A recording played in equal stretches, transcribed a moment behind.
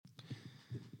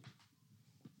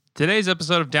Today's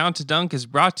episode of Down to Dunk is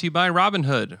brought to you by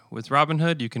Robinhood. With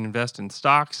Robinhood, you can invest in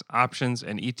stocks, options,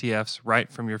 and ETFs right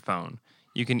from your phone.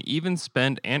 You can even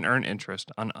spend and earn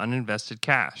interest on uninvested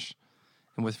cash.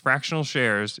 And with fractional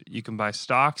shares, you can buy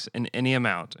stocks in any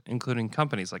amount, including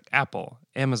companies like Apple,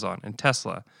 Amazon, and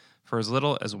Tesla, for as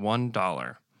little as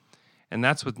 $1. And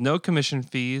that's with no commission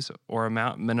fees or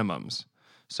amount minimums.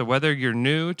 So whether you're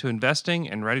new to investing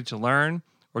and ready to learn,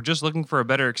 or just looking for a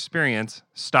better experience,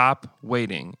 stop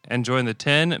waiting and join the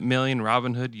 10 million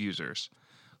Robinhood users.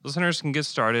 Listeners can get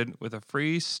started with a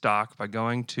free stock by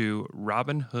going to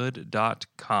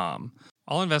Robinhood.com.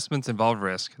 All investments involve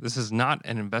risk. This is not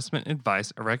an investment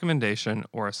advice, a recommendation,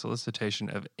 or a solicitation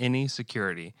of any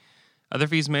security. Other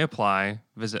fees may apply.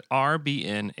 Visit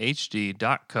rbnhd.co/fees.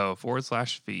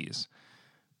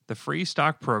 The free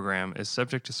stock program is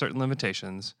subject to certain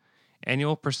limitations.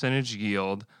 Annual percentage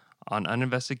yield on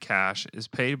uninvested cash is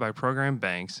paid by program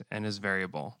banks and is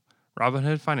variable.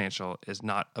 Robinhood Financial is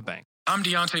not a bank. I'm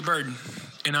Deontay Burton,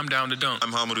 and I'm down to dunk.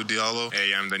 I'm Hamidou Diallo.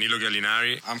 Hey, I'm Danilo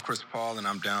Gallinari. I'm Chris Paul, and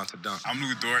I'm down to dunk. I'm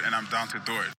Luka Dort, and I'm down to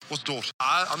Dort. What's Dort?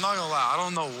 I'm not gonna lie, I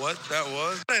don't know what that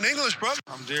was. In English, bro.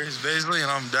 I'm Darius Baisley, and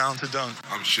I'm down to dunk.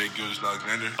 I'm Shai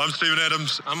Gilgeous-Alexander. I'm Steven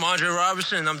Adams. I'm Andre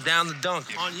Robertson, and I'm down to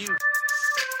dunk. On you.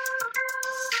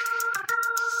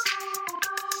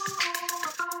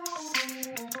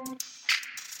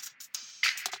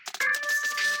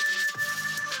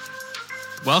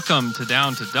 Welcome to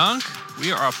Down to Dunk.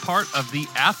 We are a part of The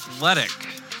Athletic.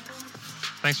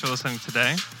 Thanks for listening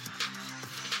today.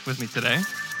 With me today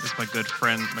is my good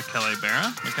friend, Michele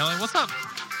Berra. Michele, what's up?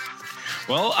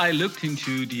 Well, I looked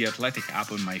into the Athletic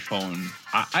app on my phone,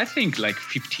 I think like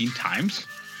 15 times.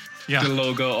 Yeah. The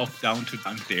logo of Down to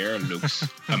Dunk there looks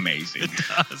amazing. It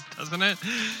does, doesn't it?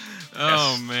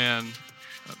 Oh, man.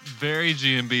 Very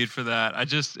GMB'd for that.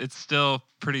 It's still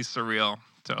pretty surreal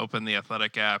to open the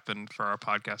Athletic app and for our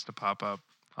podcast to pop up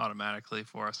automatically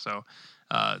for us. So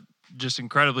just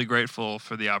incredibly grateful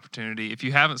for the opportunity. If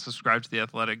you haven't subscribed to The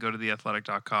Athletic, go to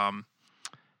theathletic.com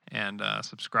and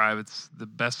subscribe. It's the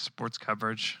best sports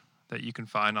coverage that you can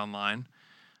find online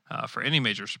for any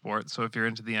major sport. So if you're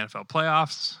into the NFL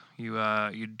playoffs,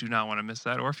 you do not want to miss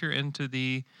that. Or if you're into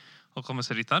the Oklahoma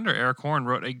City Thunder, Eric Horn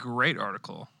wrote a great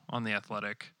article on The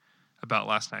Athletic about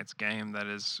last night's game that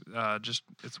is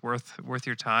it's worth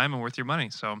your time and worth your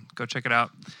money. So go check it out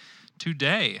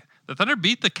today. The Thunder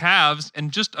beat the Cavs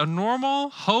in just a normal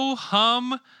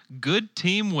ho-hum good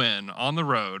team win on the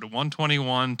road,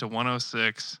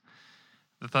 121-106.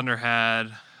 The Thunder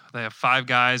have 5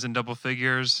 guys in double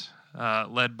figures,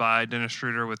 led by Dennis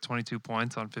Schroeder with 22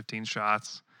 points on 15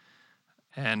 shots.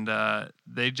 And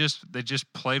they just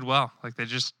played well. Like they're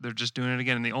just doing it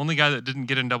again. And the only guy that didn't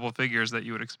get in double figures that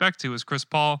you would expect to was Chris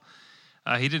Paul.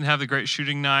 He didn't have the great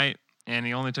shooting night, and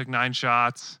he only took 9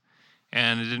 shots.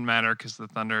 And it didn't matter because the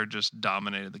Thunder just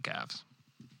dominated the Cavs.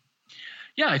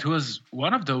 Yeah, it was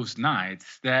one of those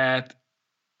nights that,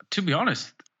 to be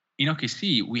honest, in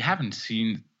OKC we haven't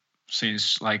seen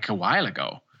since like a while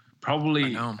ago.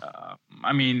 Probably,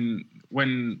 I mean,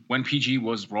 when PG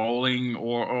was rolling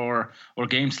or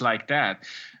games like that,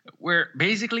 where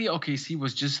basically OKC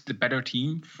was just the better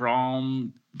team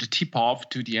from the tip-off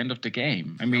to the end of the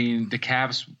game. I mean, the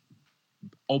Cavs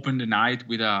opened the night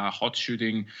with a hot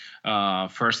shooting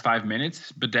first 5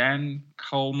 minutes, but then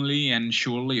calmly and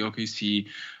surely OKC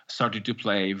started to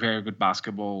play very good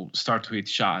basketball, start to hit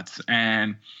shots,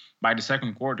 and by the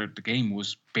second quarter, the game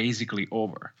was basically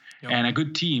over. Yep. And a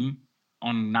good team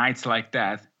on nights like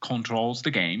that controls the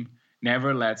game,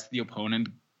 never lets the opponent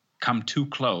come too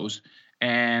close,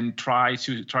 and tries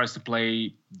to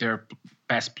play their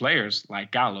best players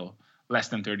like Gallo less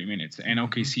than 30 minutes. And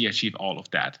OKC achieved all of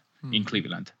that in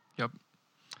Cleveland. Yep.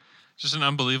 Just an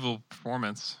unbelievable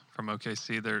performance from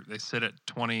OKC. They sit at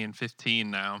 20-15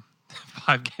 now.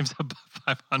 5 games above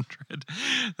 500.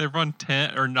 They've won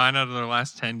 9 out of their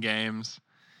last 10 games,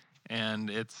 and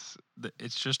it's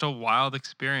just a wild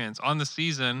experience. On the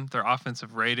season, their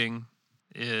offensive rating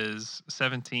is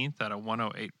 17th at a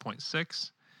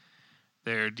 108.6.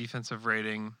 Their defensive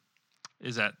rating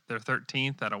is at their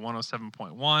 13th at a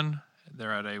 107.1.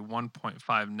 They're at a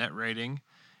 1.5 net rating,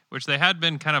 which they had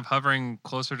been kind of hovering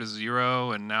closer to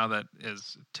 0, and now that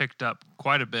is ticked up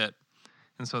quite a bit.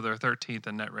 And so they're 13th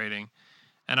in net rating.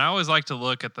 And I always like to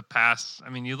look at the past.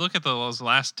 I mean, you look at those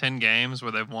last 10 games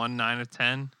where they've won 9 of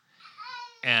 10,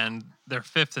 and they're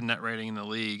 5th in net rating in the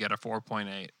league at a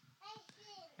 4.8.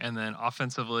 And then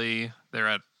offensively,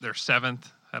 they're 7th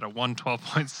at a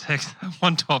 112.6.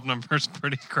 112 number is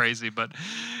pretty crazy, but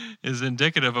is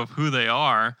indicative of who they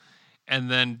are.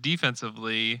 And then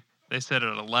defensively, they sit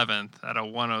at 11th at a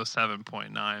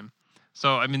 107.9.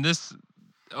 So, I mean,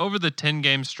 over the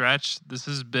 10-game stretch, this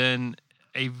has been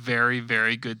a very,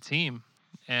 very good team.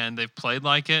 And they've played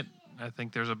like it. I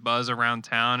think there's a buzz around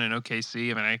town in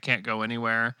OKC. I mean, I can't go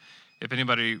anywhere. If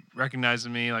anybody recognizes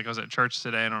me, like I was at church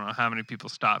today, I don't know how many people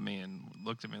stopped me and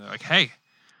looked at me. They're like, hey,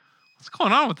 what's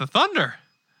going on with the Thunder?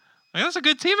 Like, that's a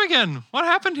good team again. What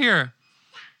happened here?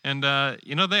 And,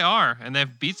 they are. And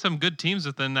they've beat some good teams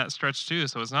within that stretch, too.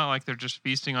 So it's not like they're just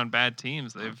feasting on bad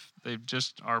teams. They've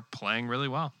just are playing really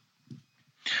well.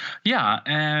 Yeah,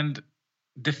 and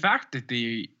the fact that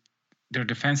their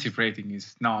defensive rating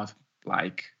is not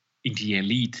like in the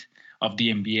elite of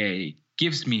the NBA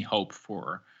gives me hope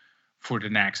for the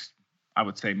next, I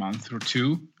would say, month or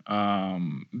two,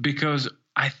 because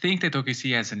I think that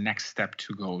OKC has a next step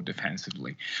to go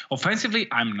defensively. Offensively,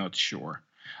 I'm not sure.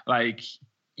 Like,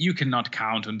 you cannot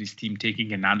count on this team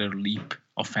taking another leap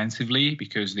offensively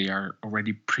because they are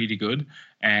already pretty good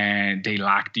and they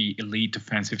lack the elite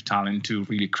offensive talent to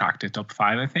really crack the top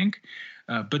 5, I think.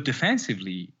 But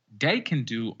defensively, they can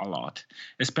do a lot,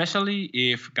 especially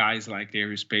if guys like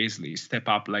Darius Baisley step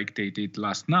up like they did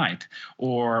last night,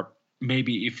 or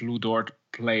maybe if Lu Dort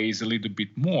plays a little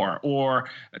bit more, or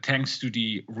thanks to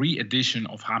the re-addition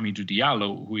of Hamidou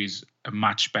Diallo, who is a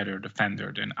much better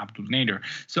defender than Abdul Nader.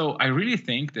 So I really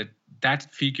think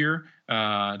that figure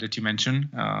that you mentioned,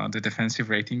 the defensive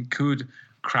rating, could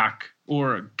crack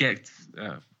or get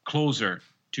closer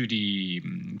to the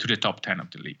top 10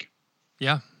 of the league.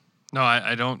 Yeah. No,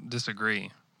 I don't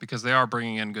disagree because they are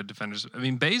bringing in good defenders. I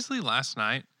mean, Baisley last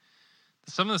night,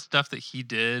 some of the stuff that he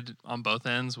did on both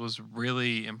ends was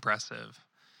really impressive.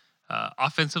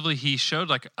 Offensively, he showed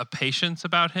like a patience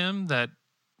about him that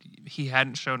he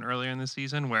hadn't shown earlier in the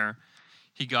season, where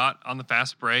he got on the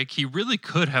fast break. He really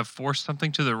could have forced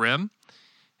something to the rim.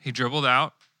 He dribbled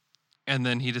out, and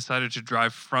then he decided to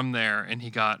drive from there, and he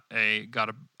got a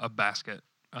basket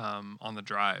on the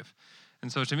drive.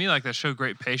 And so to me, like, that showed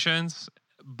great patience,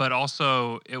 but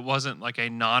also it wasn't like a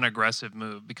non-aggressive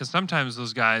move, because sometimes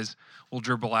those guys will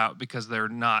dribble out because they're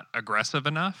not aggressive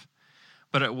enough.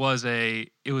 But it was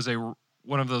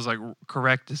one of those like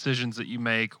correct decisions that you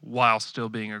make while still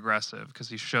being aggressive, because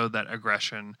he showed that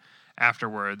aggression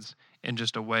afterwards in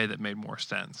just a way that made more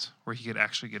sense, where he could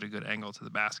actually get a good angle to the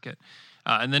basket.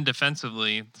 And then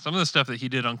defensively, some of the stuff that he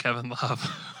did on Kevin Love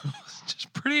was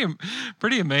just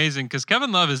pretty amazing, because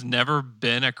Kevin Love has never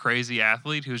been a crazy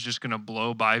athlete who's just going to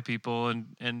blow by people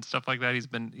and stuff like that.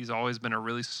 He's always been a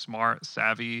really smart,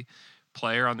 savvy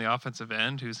player on the offensive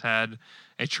end who's had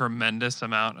a tremendous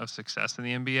amount of success in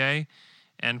the NBA.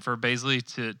 And for Baisley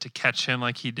to catch him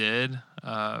like he did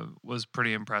was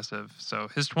pretty impressive. So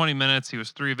his 20 minutes, he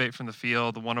was 3 of 8 from the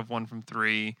field, 1 of 1 from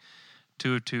 3,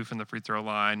 2 of 2 from the free throw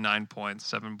line, 9 points,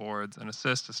 7 boards, an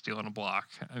assist, a steal, and a block.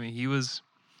 I mean, he was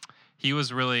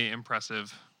really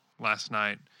impressive last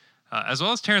night, as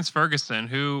well as Terrence Ferguson,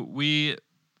 who we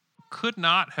could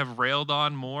not have railed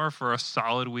on more for a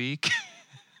solid week.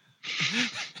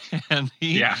 And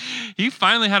he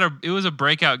finally it was a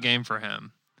breakout game for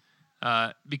him.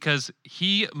 Because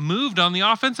he moved on the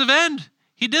offensive end.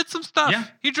 He did some stuff. Yeah.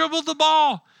 He dribbled the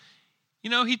ball.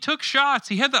 He took shots.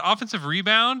 He had that offensive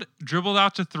rebound, dribbled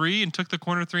out to 3 and took the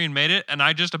corner 3 and made it. And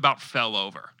I just about fell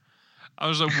over. I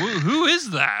was like, who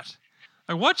is that?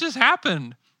 Like, what just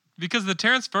happened? Because the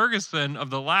Terrence Ferguson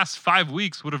of the last 5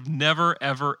 weeks would have never,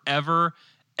 ever, ever,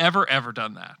 ever, ever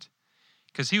done that.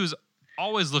 Because he was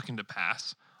always looking to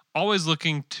pass, always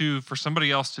looking for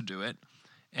somebody else to do it.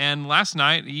 And last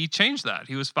night, he changed that.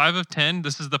 He was 5 of 10.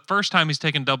 This is the first time he's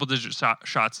taken double-digit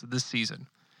shots this season.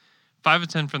 5 of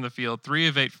 10 from the field, 3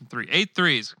 of 8 from 3. 8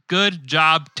 threes. Good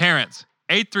job, Terrence.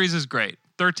 8 threes is great.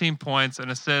 13 points, an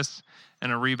assist,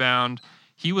 and a rebound.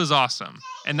 He was awesome.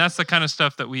 And that's the kind of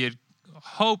stuff that we had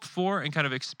hoped for and kind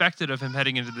of expected of him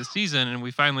heading into the season, and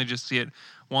we finally just see it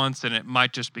once, and it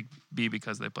might just be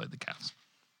because they played the Cavs.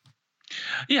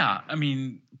 Yeah, I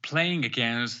mean, playing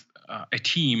against a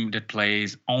team that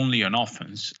plays only on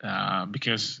offense,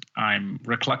 because I'm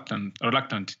reluctant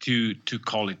to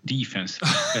call it defense,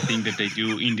 the thing that they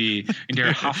do in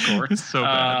their half court. It's so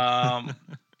bad.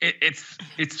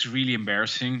 It's really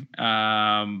embarrassing.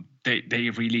 They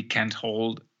really can't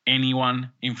hold anyone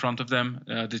in front of them,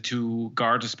 the 2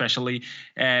 guards especially,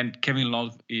 and Kevin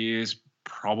Love is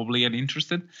probably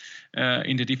uninterested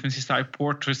in the defensive side.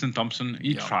 Poor Tristan Thompson,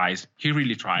 he tries. He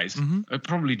really tries. Mm-hmm.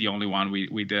 Probably the only one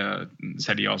with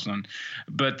Sadie Osman,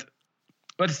 but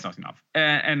it's not enough.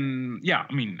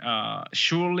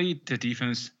 Surely the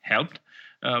defense helped,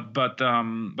 but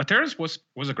Terrence was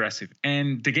aggressive,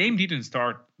 and the game didn't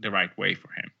start the right way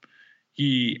for him.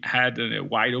 He had a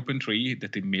wide open 3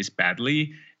 that he missed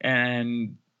badly,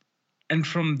 and And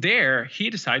from there,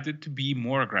 he decided to be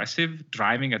more aggressive,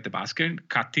 driving at the basket,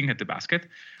 cutting at the basket,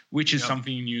 which is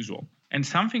something unusual and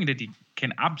something that he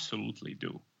can absolutely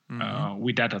do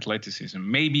with that athleticism.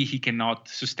 Maybe he cannot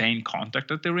sustain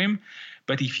contact at the rim,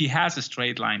 but if he has a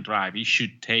straight line drive, he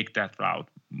should take that route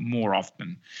more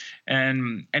often.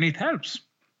 And it helps.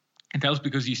 It helps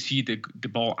because you see the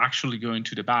ball actually going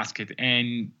to the basket,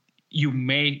 and you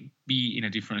may be in a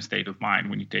different state of mind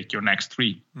when you take your next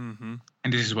three. And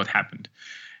this is what happened.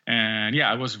 And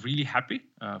I was really happy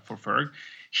for Ferg.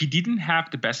 He didn't have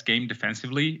the best game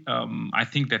defensively. I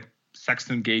think that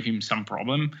Sexton gave him some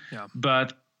problem. Yeah.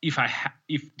 But if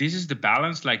this is the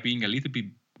balance, like being a little bit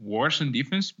worse on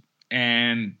defense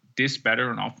and this better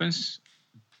on offense,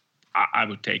 I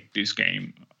would take this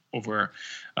game over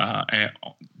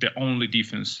the only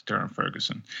defense turn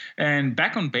Ferguson. And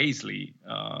back on Bazley,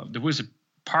 there was a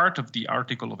part of the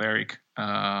article of Eric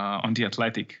on The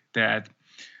Athletic that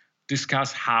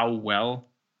discussed how well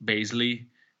Bazley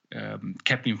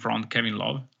kept in front Kevin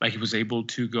Love. Like he was able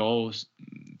to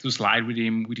slide with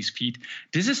him with his feet.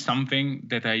 This is something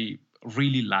that I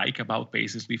really like about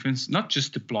Bazley's defense, not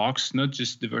just the blocks, not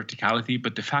just the verticality,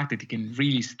 but the fact that he can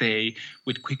really stay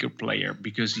with quicker player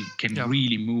because he can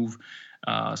really move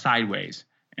sideways.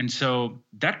 And so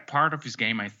that part of his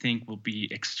game, I think, will be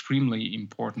extremely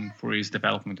important for his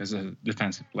development as a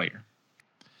defensive player.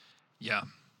 Yeah,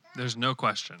 there's no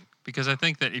question. Because I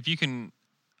think that if you can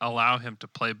allow him to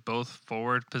play both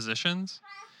forward positions,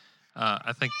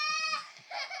 I think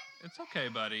it's okay,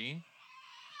 buddy.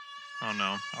 Oh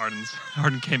no,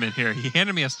 Arden came in here. He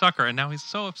handed me a sucker, and now he's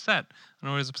so upset. I don't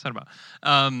know what he's upset about.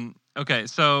 Okay,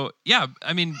 so yeah,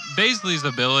 I mean Bazley's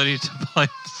ability to play.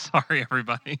 Sorry,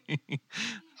 everybody.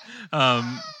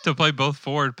 To play both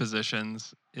forward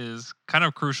positions is kind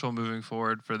of crucial moving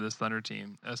forward for this Thunder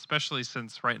team, especially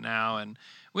since right now, and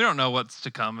we don't know what's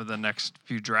to come in the next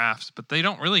few drafts, but they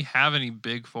don't really have any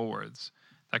big forwards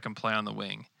that can play on the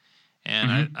wing,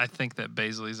 and I think that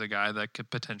Bazley's a guy that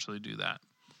could potentially do that.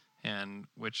 And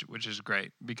which is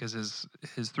great because his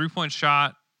 3-point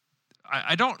shot,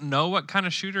 I don't know what kind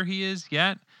of shooter he is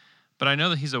yet, but I know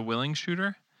that he's a willing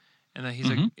shooter, and that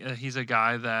he's a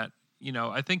guy that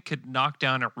I think could knock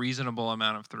down a reasonable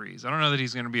amount of threes. I don't know that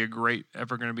he's going to be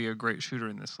ever going to be a great shooter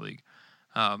in this league,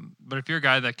 but if you're a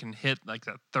guy that can hit like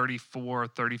that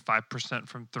 34-35%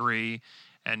 from three,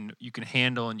 and you can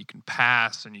handle and you can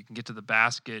pass and you can get to the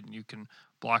basket and you can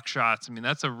block shots, I mean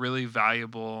that's a really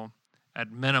valuable, at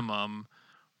minimum,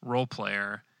 role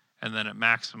player, and then at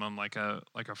maximum, like a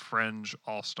fringe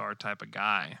all-star type of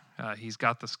guy. He's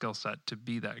got the skill set to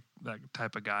be that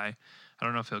type of guy. I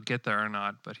don't know if he'll get there or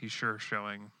not, but he's sure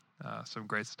showing some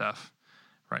great stuff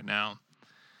right now.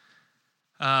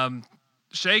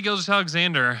 Shai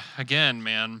Gilgeous-Alexander, again,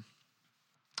 man,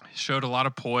 showed a lot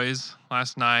of poise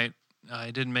last night.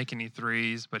 He didn't make any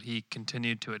threes, but he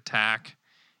continued to attack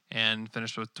and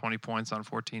finished with 20 points on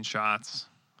 14 shots.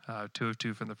 2 of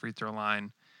 2 from the free throw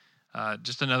line.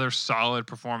 Just another solid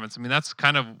performance. I mean, that's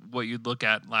kind of what you'd look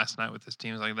at last night with this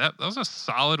team. Like that was a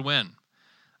solid win,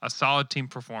 a solid team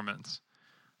performance,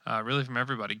 really from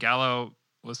everybody. Gallo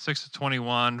was 6 of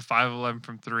 21, 5 of 11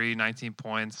 from 3, 19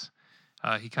 points.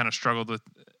 He kind of struggled with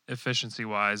efficiency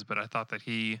wise, but I thought that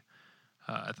he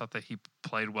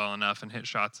played well enough and hit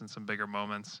shots in some bigger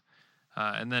moments.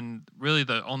 And then really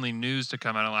the only news to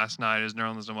come out of last night is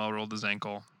Nerlens Noel rolled his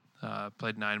ankle.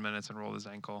 Played 9 minutes and rolled his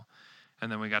ankle.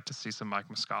 And then we got to see some Mike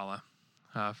Muscala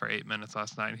for 8 minutes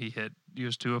last night. He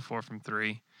was 2 of 4 from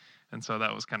 3. And so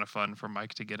that was kind of fun for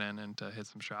Mike to get in and to hit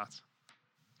some shots.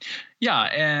 Yeah,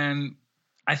 and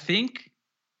I think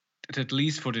that at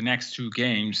least for the next 2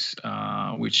 games,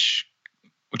 which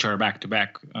are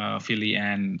back-to-back, Philly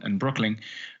and Brooklyn,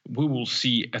 we will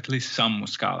see at least some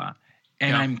Muscala.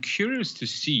 And I'm curious to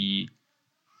see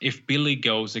if Billy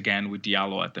goes again with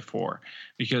Diallo at the 4,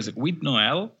 because with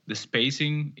Noel, the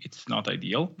spacing, it's not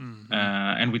ideal.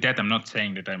 And with that, I'm not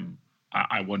saying that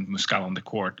I want Muscala on the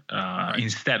court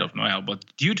instead of Noel, but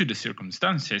due to the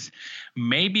circumstances,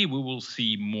 maybe we will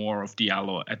see more of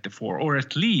Diallo at the 4, or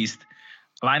at least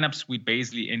lineups with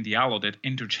Bazley and Diallo that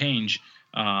interchange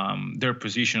their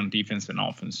position on defense and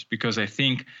offense, because I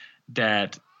think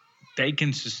that they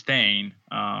can sustain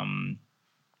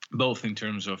both in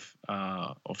terms of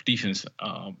defense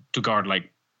to guard,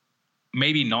 like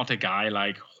maybe not a guy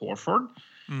like Horford,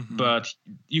 but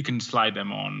you can slide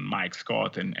them on Mike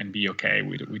Scott and be okay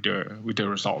with the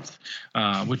results.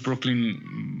 With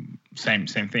Brooklyn, same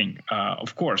thing.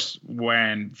 Of course,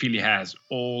 when Philly has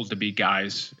all the big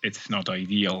guys, it's not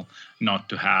ideal not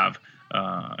to have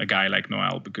a guy like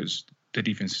Noel, because the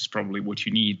defense is probably what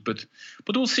you need. But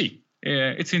we'll see.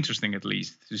 it's interesting at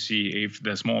least to see if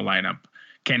the small lineup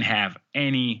can have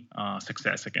any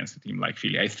success against a team like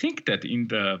Philly. I think that in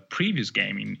the previous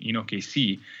game in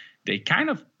OKC, they kind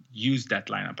of used that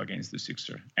lineup against the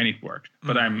Sixers, and it worked.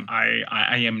 But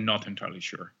I am not entirely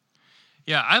sure.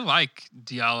 Yeah, I like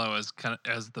Diallo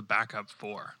as the backup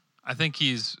 4. I think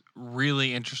he's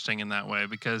really interesting in that way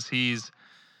because he's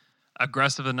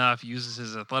aggressive enough, uses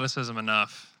his athleticism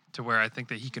enough to where I think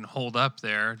that he can hold up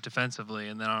there defensively,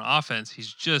 and then on offense,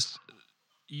 he's just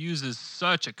uses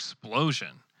such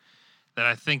explosion that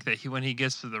I think that when he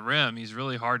gets to the rim, he's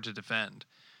really hard to defend.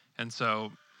 And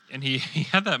so, and he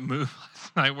had that move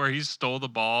last night where he stole the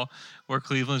ball, where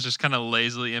Cleveland's just kind of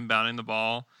lazily inbounding the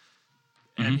ball,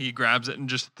 and he grabs it and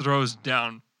just throws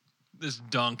down this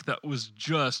dunk that was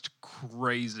just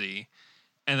crazy.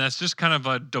 And that's just kind of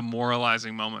a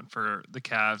demoralizing moment for the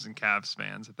Cavs and Cavs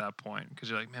fans at that point, because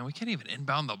you're like, man, we can't even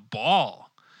inbound the ball.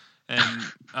 And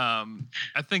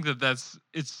I think that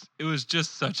it was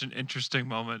just such an interesting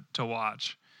moment to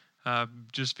watch,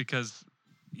 just because,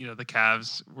 the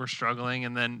Cavs were struggling.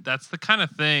 And then that's the kind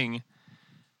of thing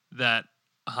that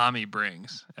Hami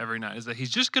brings every night, is that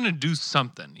he's just going to do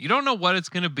something. You don't know what it's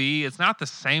going to be. It's not the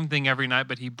same thing every night,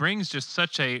 but he brings just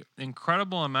such a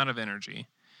incredible amount of energy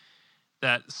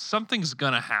that something's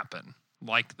going to happen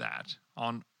like that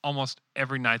on almost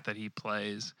every night that he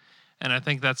plays. And I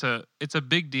think it's a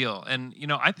big deal. And,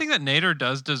 I think that Nader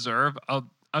does deserve a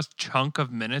chunk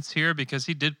of minutes here because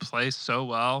he did play so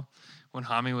well when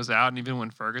Hami was out, and even when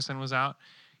Ferguson was out,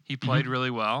 he played really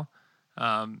well.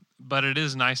 But it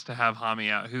is nice to have Hami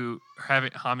out,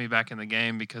 having Hami back in the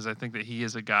game, because I think that he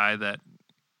is a guy that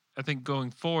I think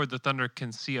going forward, the Thunder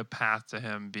can see a path to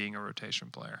him being a rotation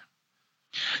player.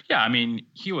 Yeah, I mean,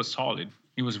 he was solid.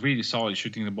 He was really solid,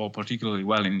 shooting the ball particularly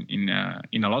well in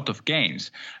a lot of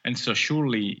games. And so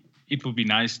surely it would be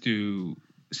nice to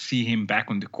see him back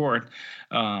on the court.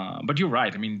 But you're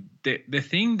right. I mean, the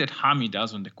thing that Hami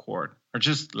does on the court are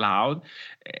just loud.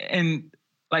 And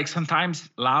like sometimes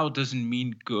loud doesn't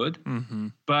mean good.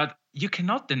 But you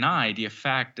cannot deny the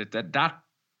effect that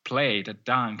play, that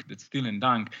dunk, that steal and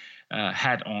dunk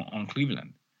had on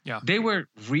Cleveland. Yeah, they were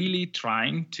really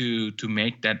trying to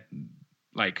make that,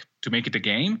 to make it a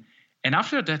game. And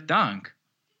after that dunk,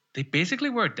 they basically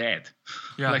were dead,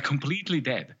 completely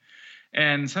dead.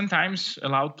 And sometimes a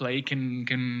loud play can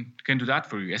do that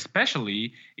for you,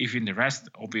 especially if in the rest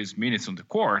of his minutes on the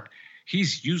court,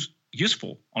 he's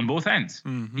useful on both ends.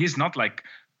 He's not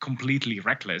completely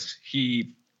reckless.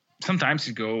 Sometimes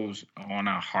he goes on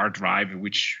a hard drive,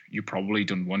 which you probably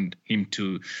don't want him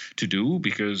to do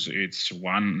because it's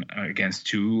 1 against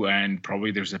 2, and probably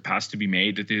there's a pass to be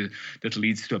made that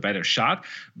leads to a better shot.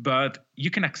 But you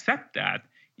can accept that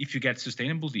if you get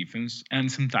sustainable defense,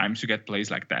 and sometimes you get plays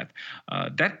like that.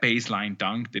 That baseline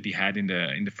dunk that he had in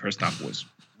the first half was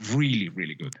really,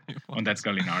 really good on that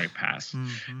Gallinari pass.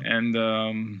 And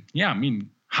I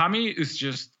mean, Hami is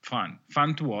just fun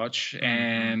to watch.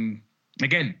 And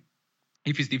again,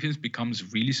 if his defense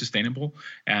becomes really sustainable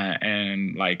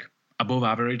and above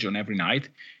average on every night,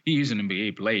 he is an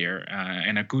NBA player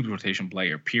and a good rotation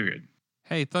player, period.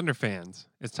 Hey, Thunder fans,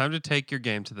 it's time to take your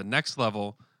game to the next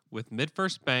level with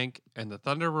MidFirst Bank and the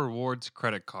Thunder Rewards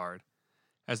credit card.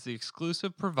 As the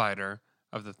exclusive provider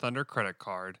of the Thunder credit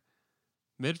card,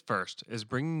 MidFirst is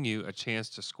bringing you a chance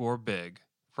to score big.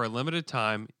 For a limited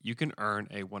time, you can earn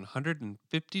a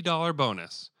 $150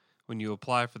 bonus when you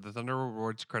apply for the Thunder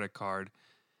Rewards credit card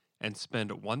and spend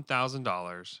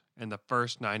 $1,000 in the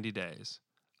first 90 days.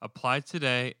 Apply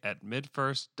today at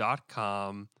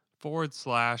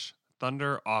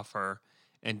midfirst.com/Thunder offer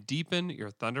and deepen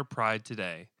your Thunder pride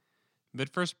today.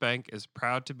 MidFirst Bank is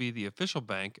proud to be the official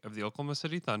bank of the Oklahoma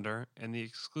City Thunder and the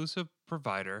exclusive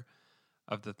provider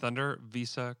of the Thunder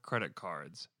Visa credit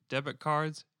cards, debit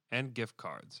cards, and gift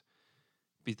cards.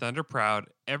 Be Thunder proud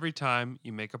every time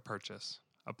you make a purchase.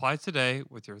 Apply today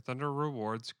with your Thunder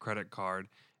Rewards credit card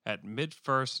at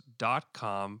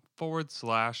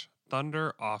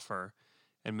midfirst.com/Thunder offer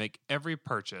and make every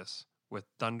purchase with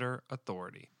Thunder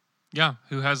authority. Yeah,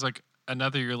 who has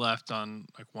another year left on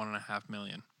 $1.5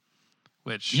 million,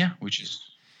 which is,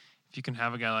 if you can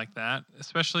have a guy like that,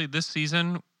 especially this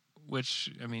season,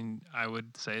 which I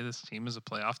would say this team is a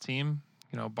playoff team,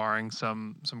 barring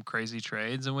some crazy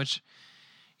trades, in which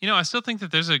I still think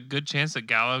that there's a good chance that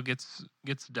Gallo gets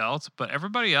dealt, but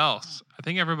everybody else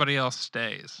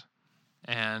stays.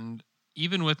 And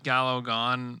even with Gallo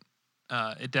gone,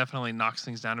 it definitely knocks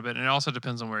things down a bit. And it also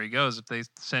depends on where he goes. If they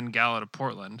send Gallo to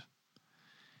Portland,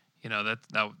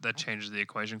 that changes the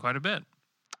equation quite a bit.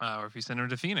 Or if you send him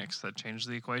to Phoenix, that changes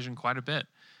the equation quite a bit.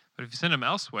 But if you send him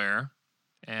elsewhere,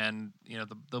 and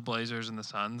the Blazers and the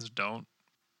Suns don't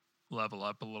level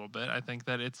up a little bit, I think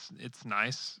that it's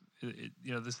nice.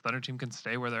 This Thunder team can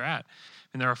stay where they're at.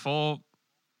 And they're a full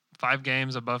 5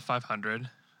 games above 500.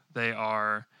 They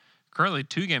are currently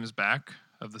 2 games back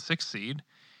of the 6th seed,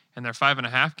 and they're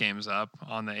 5.5 games up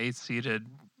on the 8th seeded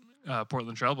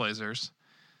Portland Trailblazers.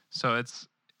 So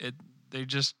they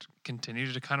just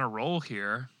continue to kind of roll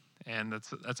here, and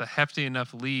that's a hefty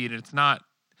enough lead. It's not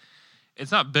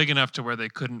big enough to where they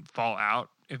couldn't fall out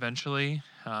eventually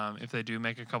if they do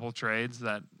make a couple trades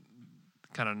that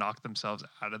kind of knock themselves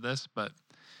out of this. But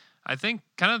I think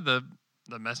kind of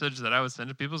the message that I would send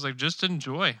to people is like, just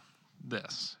enjoy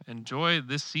this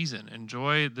season,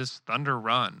 enjoy this Thunder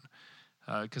run,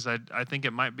 because I think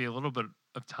it might be a little bit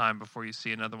of time before you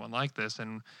see another one like this.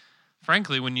 And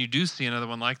frankly, when you do see another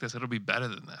one like this, it'll be better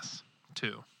than this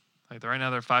too. Like right now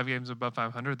they're 5 games above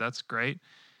 500. That's great.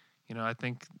 I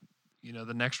think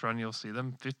the next run you'll see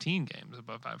them 15 games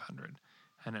above 500,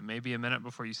 and it may be a minute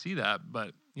before you see that.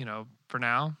 But for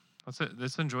now,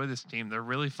 let's enjoy this team. They're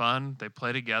really fun. They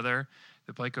play together.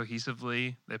 They play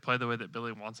cohesively. They play the way that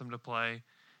Billy wants them to play,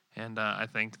 and I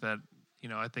think that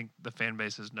I think the fan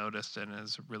base has noticed and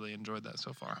has really enjoyed that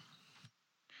so far.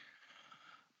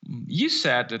 You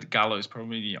said that Gallo is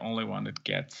probably the only one that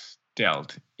gets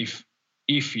dealt if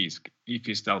he's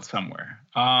dealt somewhere.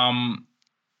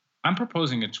 I'm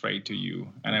proposing a trade to you,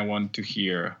 and I want to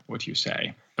hear what you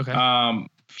say. Okay.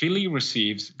 Philly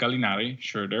receives Gallinari,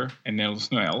 Schroeder, and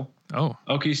Nerlens Noel. Oh.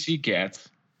 OKC gets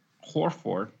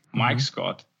Horford, Mike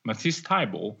Scott, Matisse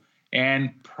Thybulle,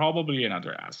 and probably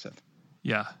another asset.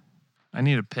 Yeah. I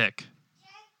need a pick.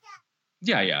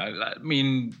 Yeah. I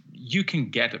mean, you can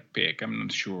get a pick. I'm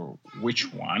not sure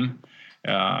which one.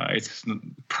 It's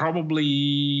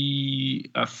probably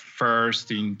a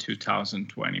first in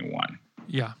 2021.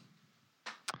 Yeah.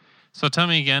 So tell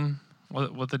me again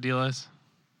what the deal is.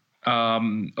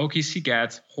 OKC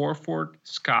gets Horford,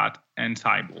 Scott, and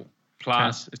Thybulle,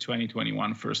 plus a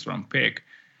 2021 first-round pick.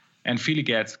 And Philly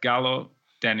gets Gallo,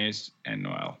 Dennis, and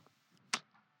Noel.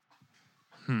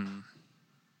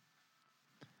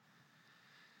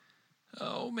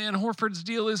 Oh, man, Horford's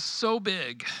deal is so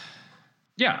big.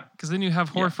 Yeah. Because then you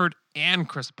have Horford and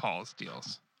Chris Paul's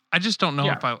deals. I just don't know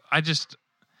if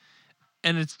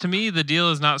and it's, to me, the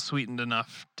deal is not sweetened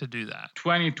enough to do that.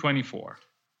 2024.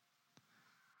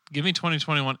 Give me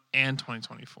 2021 and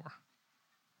 2024.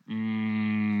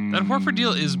 That Horford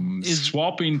deal is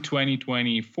swap in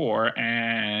 2024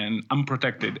 and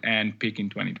unprotected and pick in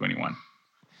 2021.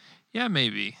 Yeah,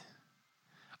 maybe.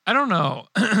 I don't know.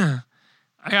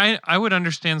 I would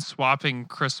understand swapping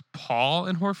Chris Paul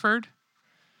and Horford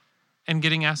and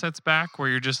getting assets back, where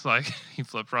you're just like, you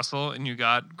flip Russell and you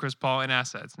got Chris Paul and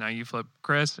assets. Now you flip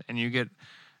Chris and you get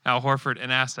Al Horford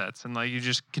and assets. And like, you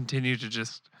just continue to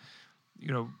just,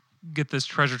 get this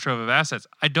treasure trove of assets.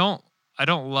 I don't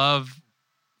love,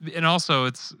 and also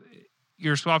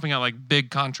you're swapping out like big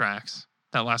contracts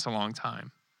that last a long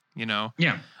time,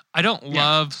 Yeah. I don't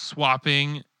love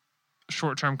swapping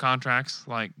short-term contracts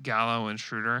like Gallo and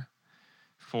Schroeder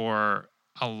for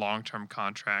a long-term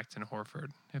contract in Horford,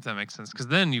 if that makes sense. Because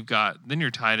then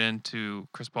you're tied into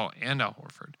Chris Paul and Al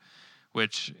Horford,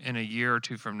 which in a year or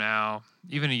two from now,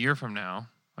 even a year from now,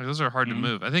 like those are hard to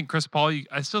move. I think Chris Paul,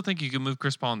 I still think you can move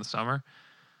Chris Paul in the summer.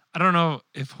 I don't know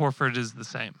if Horford is the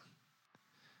same.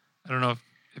 I don't know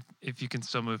if you can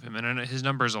still move him. And his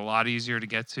number is a lot easier to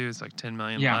get to. It's like 10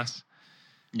 million less.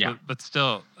 Yeah. But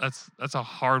still, that's a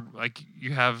hard, like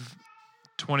you have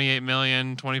 28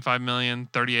 million, 25 million,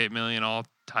 38 million all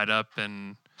tied up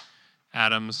in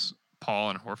Adams,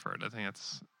 Paul, and Horford. I think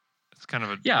it's kind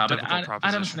of a difficult proposition.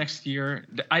 Adams next year,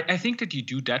 I think that you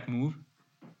do that move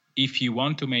if you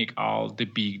want to make all the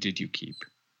big that you keep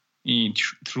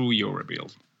through your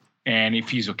rebuild, and if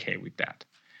he's okay with that.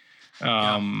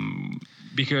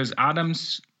 Because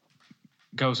Adams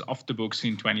goes off the books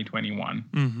in 2021,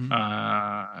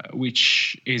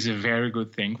 which is a very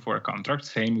good thing for a contract.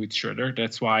 Same with Schroeder.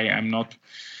 That's why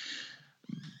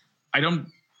I don't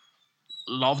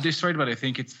love this trade, but I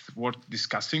think it's worth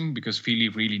discussing because Philly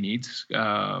really needs,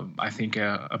 I think,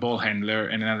 a ball handler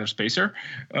and another spacer.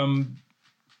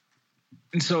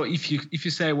 And so if you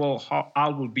say, well,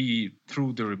 Al will be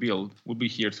through the rebuild, will be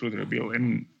here through the rebuild,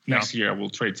 and next year I will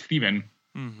trade Steven,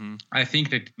 I think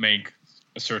that make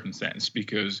a certain sense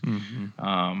because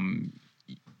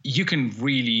you can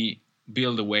really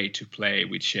build a way to play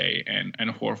with Shea and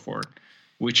Horford,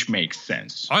 which makes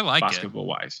sense. I like basketball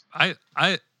wise. I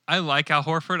like Al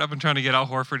Horford. I've been trying to get Al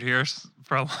Horford here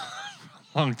for a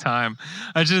long time.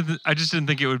 I just didn't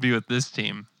think it would be with this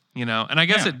team, And I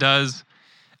guess it does.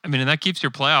 I mean, and that keeps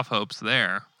your playoff hopes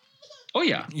there. Oh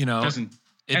yeah, You know, doesn't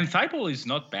and Thibault is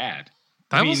not bad.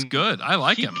 Thibauld's good. I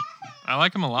like him. I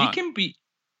like him a lot. He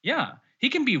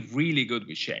can be really good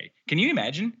with Shea. Can you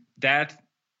imagine that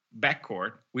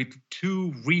backcourt with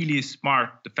two really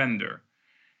smart defender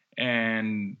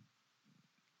and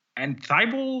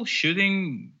Thibault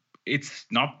shooting? It's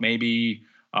not maybe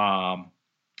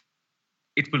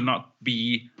it will not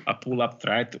be a pull-up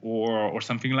threat or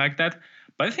something like that,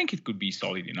 but I think it could be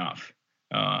solid enough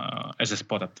as a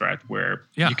spot-up threat where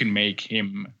you can make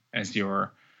him as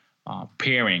your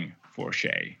pairing for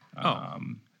Shea. Well,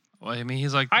 I mean,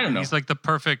 he's like he's like the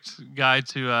perfect guy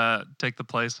to take the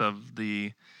place of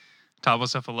the Thabo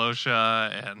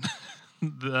Sefolosha and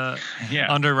the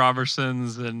Andre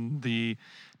Robertsons and the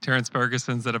Terrence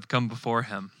Fergusons that have come before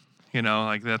him. You know,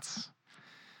 like that's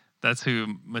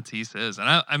who Matisse is.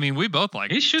 And I mean, we both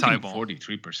like he's shooting Thibault.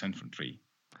 43% from three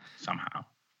somehow.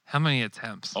 How many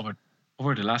attempts?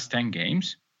 Over the last 10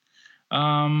 games?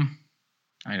 I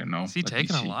don't know. Is he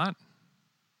taking a lot?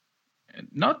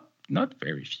 Not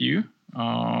very few.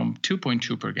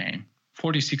 2.2 per game.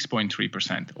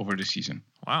 46.3% over the season.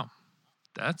 Wow.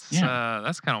 That's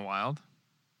kind of wild.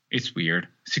 It's weird.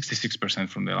 66%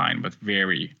 from the line, but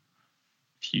very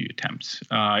few attempts.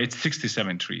 It's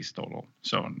 67 threes total,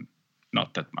 so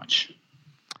not that much.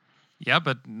 Yeah,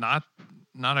 but not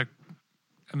a.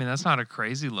 I mean, that's not a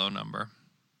crazy low number.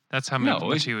 That's how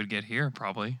much he would get here,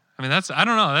 probably. I mean, I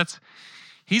don't know.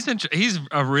 He's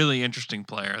a really interesting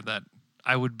player that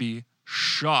I would be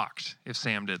shocked if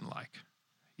Sam didn't like.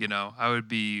 You know, I would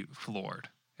be floored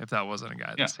if that wasn't a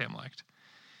guy that Sam liked.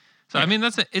 So I mean,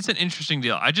 it's an interesting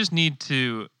deal. I just need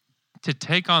to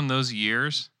take on those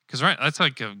years because that's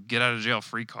like a get out of jail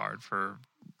free card for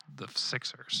the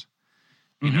Sixers.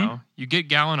 You know, you get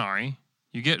Gallinari,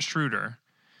 you get Schroeder,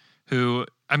 who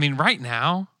I mean, right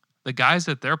now the guys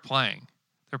that they're playing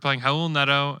Raul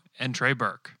Neto and Trey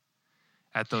Burke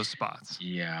at those spots.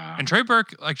 Yeah, and Trey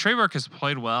Burke has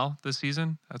played well this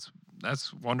season.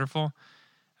 That's wonderful.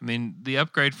 I mean, the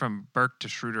upgrade from Burke to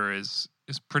Schroeder is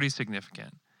pretty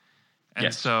significant.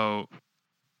 And so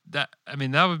that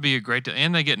would be a great deal.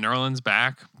 And they get Nerlens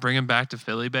back, bring him back to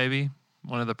Philly, baby.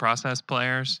 One of the process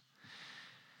players.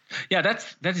 Yeah,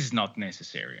 that is not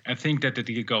necessary. I think that the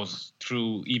deal goes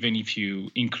through even if you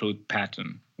include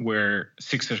Patton, where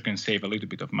Sixers can save a little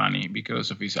bit of money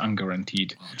because of his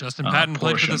unguaranteed Justin Patton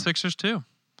played for the Sixers too.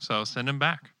 So send him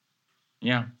back.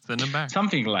 Yeah. Send him back.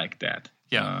 Something like that.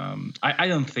 Yeah. I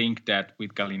don't think that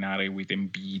with Gallinari, with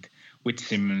Embiid, with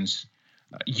Simmons,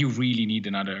 you really need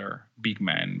another big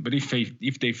man. But if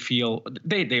they feel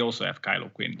they also have Kyle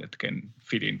O'Quinn that can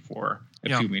fit in for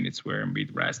a few minutes where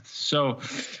Embiid rests. So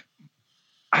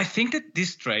I think that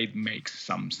this trade makes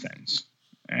some sense.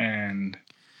 And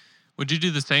would you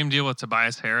do the same deal with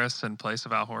Tobias Harris in place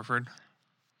of Al Horford?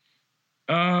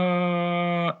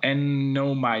 And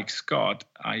no Mike Scott,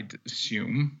 I'd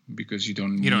assume, because you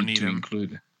don't need to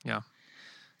include. Yeah.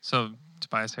 So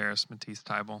Tobias Harris, Matisse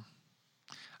Thybulle.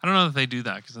 I don't know if they do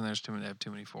that because then they have too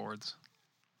many forwards.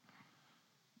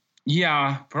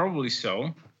 Yeah, probably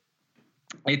so.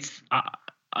 It's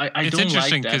it's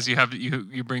interesting because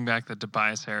you bring back the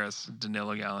Tobias Harris,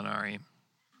 Danilo Gallinari,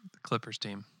 the Clippers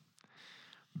team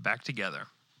back together.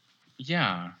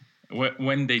 Yeah,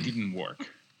 when they didn't work,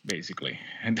 basically,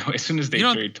 and as soon as they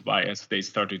traded Tobias, they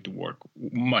started to work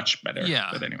much better. Yeah,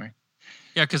 but anyway.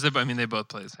 Yeah, because they both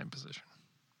play the same position.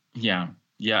 Yeah.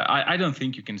 I don't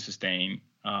think you can sustain.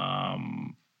 I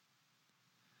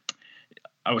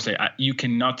would say you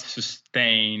cannot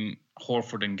sustain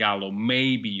Horford and Gallo.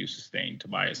 Maybe you sustain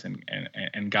Tobias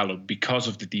and Gallo because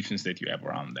of the defense that you have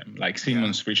around them. Like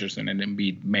Simmons, Richardson, and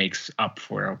Embiid makes up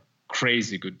for a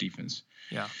crazy good defense.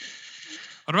 Yeah.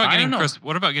 What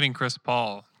about getting Chris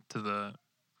Paul to the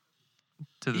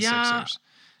Sixers?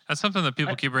 That's something that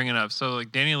people keep bringing up. So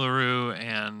like Danny LaRue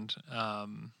and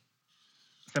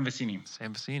Sam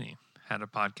Vecini had a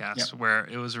podcast where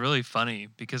it was really funny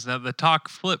because the talk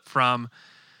flipped from,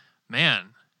 man,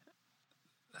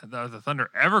 are the Thunder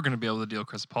ever going to be able to deal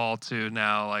Chris Paul to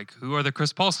now, like, who are the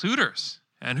Chris Paul suitors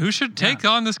and who should take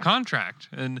on this contract?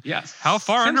 And how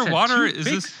far underwater is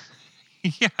this?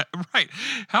 Yeah, right.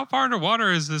 How far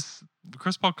underwater is this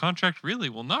Chris Paul contract really?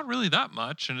 Well, not really that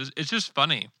much. And it's just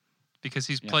funny because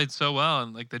he's played so well.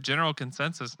 And like the general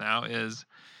consensus now is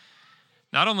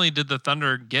not only did the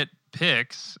Thunder get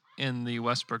picks in the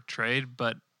Westbrook trade,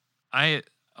 but a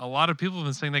lot of people have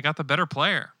been saying they got the better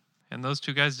player. And those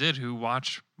two guys did, who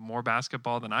watch more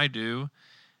basketball than I do.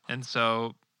 And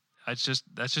so that's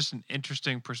just an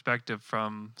interesting perspective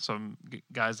from some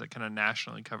guys that kind of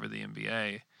nationally cover the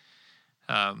NBA.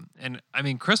 And I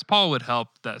mean, Chris Paul would help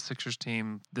that Sixers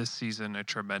team this season a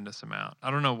tremendous amount. I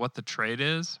don't know what the trade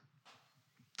is,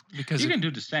 because you can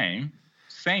do the same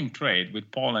trade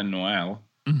with Paul and Noel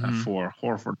for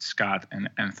Horford, Scott, and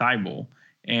Thibault,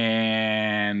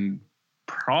 and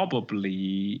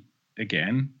probably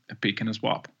again a pick and a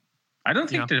swap. I don't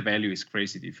think the value is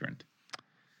crazy different.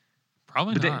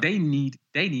 Probably but not. They need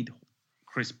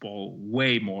Chris Paul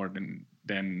way more than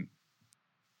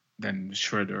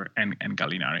Schroeder and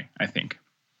Gallinari, I think.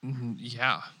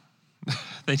 Yeah.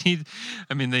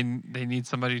 They need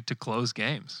somebody to close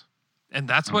games. And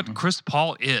that's what Chris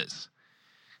Paul is.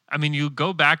 I mean, you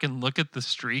go back and look at the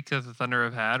streak that the Thunder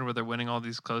have had where they're winning all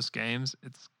these close games.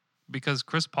 It's because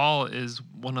Chris Paul is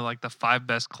one of like the 5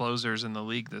 best closers in the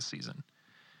league this season.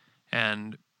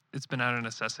 And it's been out of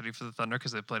necessity for the Thunder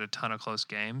because they've played a ton of close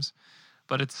games.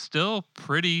 But it's still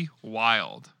pretty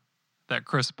wild that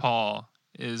Chris Paul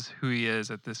is who he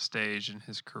is at this stage in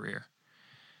his career.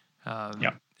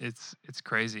 It's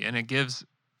crazy. And it gives,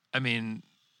 I mean,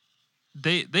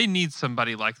 they need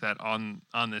somebody like that on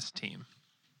this team,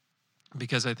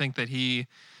 because I think that he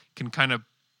can kind of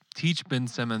teach Ben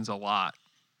Simmons a lot,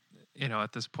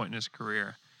 at this point in his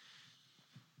career.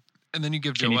 And then you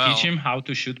give Joel. Can you teach him how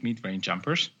to shoot mid-range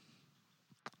jumpers?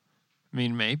 I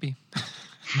mean, maybe.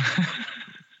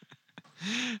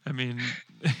 I mean,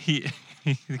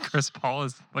 Chris Paul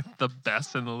is like the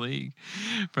best in the league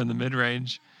from the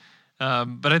mid-range.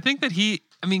 But I think that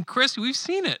Chris, we've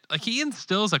seen it. Like, he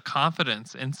instills a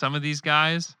confidence in some of these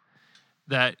guys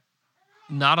that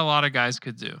not a lot of guys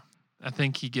could do. I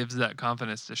think he gives that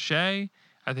confidence to Shea.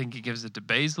 I think he gives it to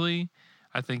Bazley.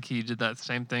 I think he did that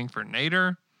same thing for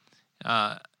Nader.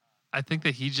 I think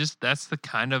that that's the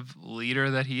kind of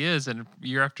leader that he is. And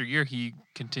year after year, he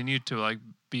continued to like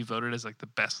be voted as like the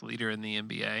best leader in the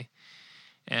NBA.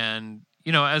 And,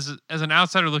 as an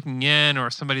outsider looking in, or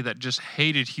somebody that just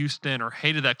hated Houston or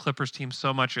hated that Clippers team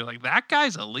so much, you're like, that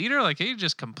guy's a leader? Like, he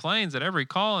just complains at every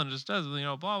call and just does,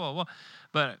 blah, blah, blah.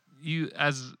 But you,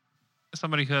 as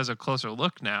somebody who has a closer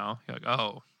look now, you're like,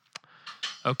 oh,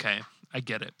 okay, I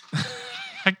get it.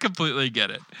 I completely get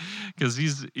it, because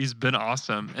he's been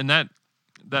awesome. And that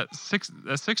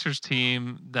Sixers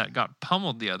team that got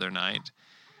pummeled the other night,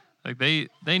 like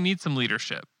they need some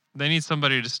leadership. They need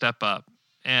somebody to step up.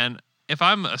 And if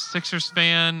I'm a Sixers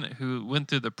fan who went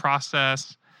through the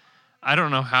process, I don't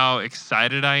know how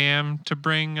excited I am to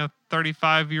bring a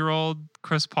 35-year-old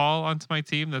Chris Paul onto my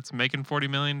team that's making $40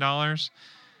 million.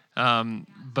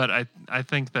 But I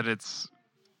think that it's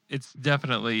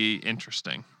definitely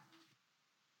interesting.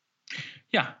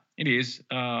 Yeah, it is.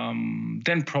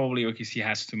 Then probably OKC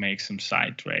has to make some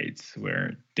side trades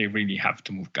where they really have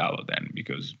to move Gallo then,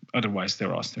 because otherwise their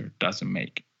roster doesn't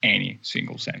make any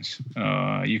single sense.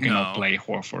 You cannot play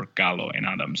Horford, Gallo, and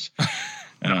Adams.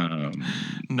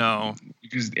 No.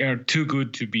 Because they are too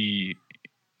good to be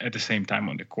at the same time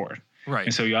on the court. Right.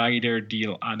 And so you either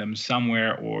deal Adams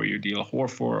somewhere, or you deal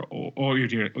Horford, or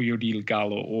you deal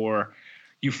Gallo, or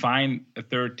you find a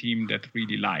third team that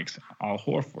really likes Al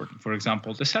Horford. For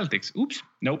example, the Celtics. Oops,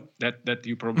 nope, that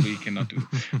you probably cannot do.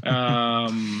 I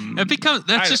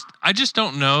just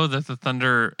don't know that the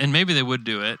Thunder, and maybe they would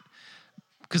do it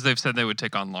because they've said they would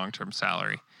take on long-term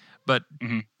salary, but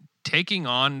taking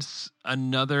on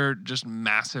another just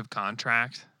massive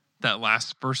contract that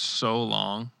lasts for so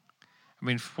long. I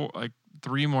mean, for like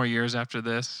 3 more years after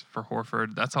this for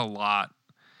Horford, that's a lot.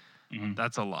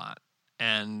 That's a lot.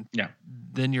 And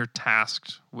then you're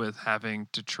tasked with having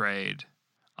to trade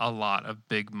a lot of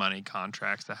big money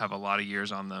contracts that have a lot of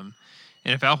years on them.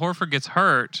 And if Al Horford gets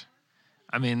hurt,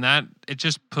 I mean, it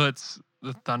just puts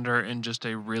the Thunder in just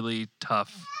a really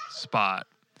tough spot.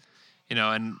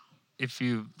 And if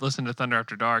you listen to Thunder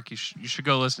After Dark, you should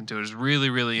go listen to it. It's really,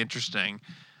 really interesting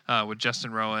with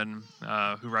Justin Rowan,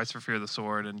 who writes for Fear the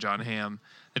Sword, and John Hamm.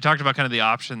 They talked about kind of the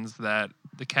options that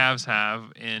the Cavs have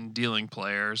in dealing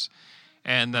players,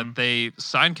 and that they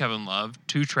signed Kevin Love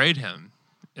to trade him,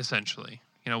 essentially.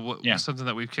 Something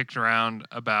that we've kicked around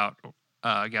about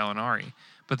Gallinari.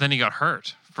 But then he got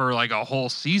hurt for like a whole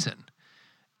season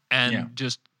and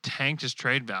just tanked his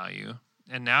trade value.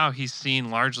 And now he's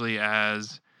seen largely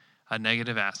as a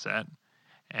negative asset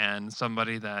and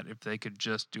somebody that if they could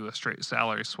just do a straight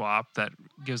salary swap that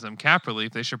gives them cap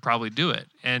relief, they should probably do it.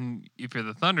 And if you're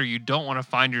the Thunder, you don't want to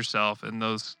find yourself in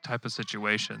those type of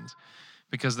situations,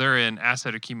 because they're in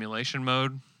asset accumulation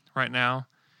mode right now.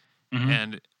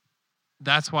 And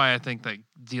that's why I think that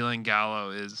dealing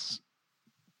Gallo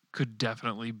could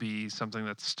definitely be something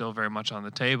that's still very much on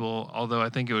the table, although I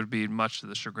think it would be much to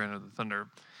the chagrin of the Thunder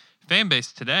fan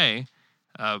base today.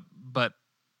 But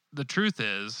the truth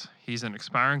is, he's an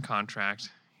expiring contract.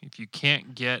 If you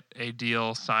can't get a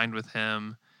deal signed with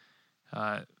him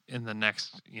in the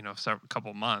next,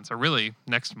 couple months, or really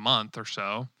next month or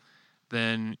so,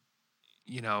 then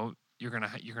you're gonna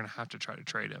have to try to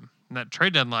trade him. And that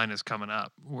trade deadline is coming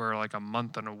up. We're like a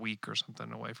month and a week or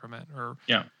something away from it, or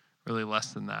really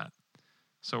less than that.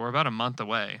 So we're about a month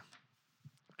away,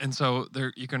 and so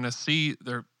you're gonna see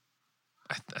there.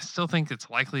 I still think it's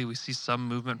likely we see some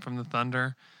movement from the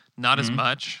Thunder, not as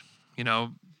much.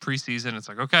 Preseason, it's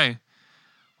like, okay,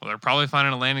 well, they're probably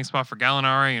finding a landing spot for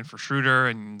Gallinari and for Schroeder,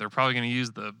 and they're probably going to use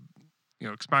the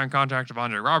expiring contract of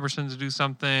Andre Robertson to do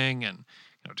something, and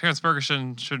Terrence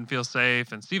Ferguson shouldn't feel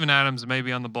safe, and Steven Adams may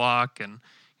be on the block, and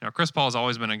Chris Paul has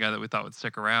always been a guy that we thought would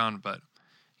stick around, but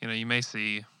you may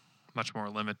see much more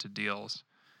limited deals.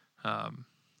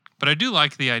 But I do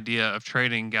like the idea of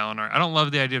trading Gallinari. I don't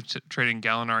love the idea of trading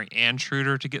Gallinari and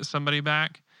Schroeder to get somebody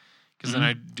back, because then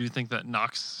I do think that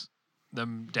knocks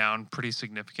them down pretty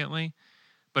significantly.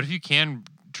 But if you can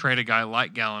trade a guy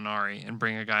like Gallinari and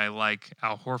bring a guy like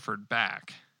Al Horford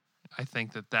back, I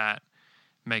think that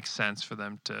makes sense for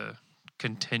them to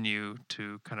continue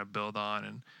to kind of build on.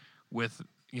 And with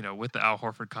the Al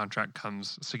Horford contract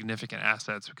comes significant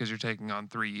assets, because you're taking on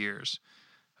 3 years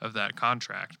of that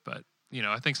contract. But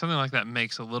I think something like that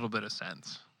makes a little bit of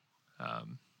sense.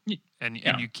 And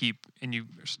you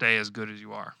stay as good as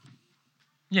you are.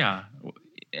 Yeah.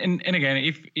 And again,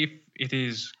 if it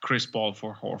is Chris Paul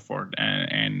for Horford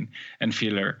and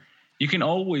Filler, you can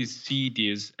always see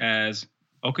this as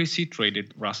OKC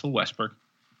traded Russell Westbrook,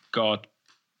 got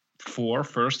 4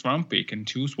 first-round pick and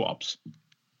 2 swaps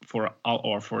for Al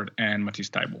Horford and Matisse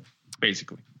Thybulle,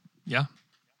 basically. Yeah.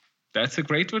 That's a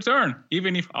great return,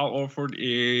 even if Al Horford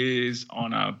is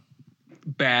on a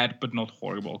bad but not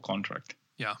horrible contract.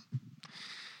 Yeah.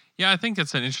 Yeah, I think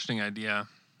it's an interesting idea.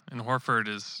 And Horford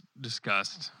has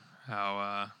discussed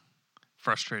how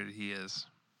frustrated he is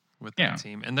with that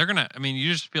team. And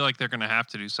you just feel like they're going to have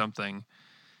to do something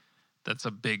that's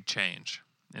a big change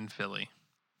in Philly.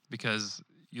 Because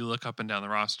you look up and down the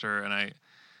roster, and I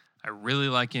really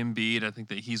like Embiid. I think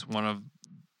that he's one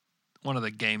of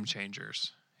the game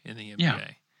changers in the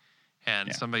NBA.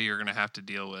 And somebody you're going to have to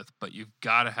deal with. But you've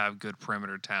got to have good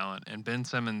perimeter talent. And Ben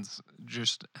Simmons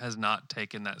just has not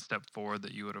taken that step forward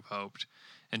that you would have hoped.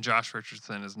 And Josh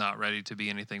Richardson is not ready to be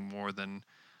anything more than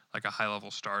like a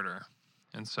high-level starter.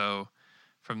 And so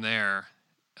from there,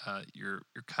 you're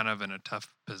kind of in a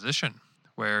tough position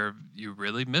where you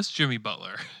really miss Jimmy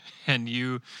Butler. And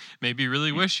you maybe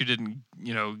really wish you didn't,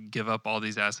 give up all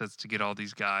these assets to get all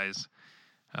these guys,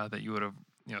 that you would have,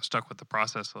 stuck with the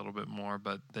process a little bit more.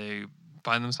 But they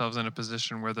find themselves in a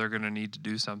position where they're going to need to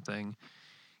do something.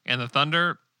 And the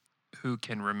Thunder, who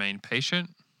can remain patient,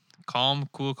 calm,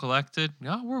 cool, collected.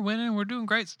 No, we're winning. We're doing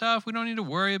great stuff. We don't need to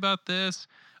worry about this.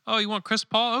 Oh, you want Chris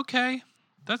Paul? Okay.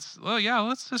 Let's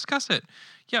discuss it.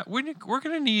 Yeah, we're going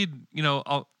to need,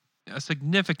 a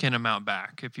significant amount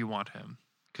back if you want him.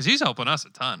 Because he's helping us a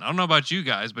ton. I don't know about you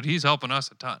guys, but he's helping us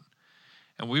a ton.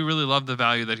 And we really love the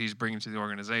value that he's bringing to the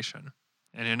organization.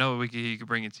 And he could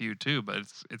bring it to you too, but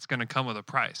it's going to come with a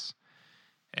price.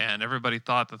 And everybody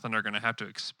thought the Thunder are going to have to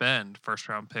expend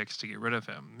first-round picks to get rid of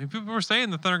him. I mean, people were saying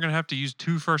the Thunder are going to have to use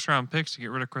 2 first-round picks to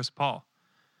get rid of Chris Paul.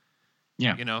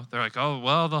 Yeah. They're like, oh,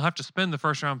 well, they'll have to spend the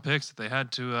first-round picks that they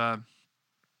had to,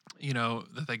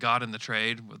 that they got in the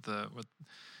trade with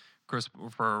Chris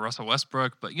for Russell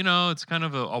Westbrook. But, it's kind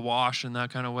of a wash in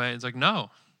that kind of way. It's like, no.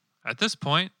 At this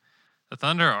point, the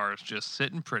Thunder are just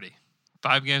sitting pretty.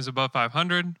 5 games above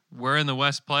 500. We're in the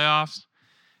West playoffs.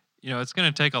 It's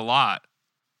going to take a lot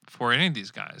for any of these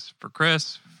guys, for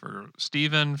Chris, for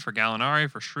Steven, for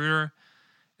Gallinari, for Schroeder.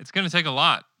 It's going to take a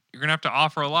lot. You're going to have to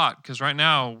offer a lot, because right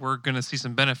now we're going to see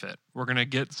some benefit. We're going to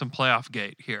get some playoff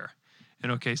gate here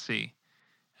in OKC.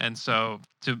 And so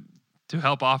to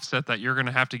help offset that, you're going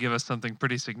to have to give us something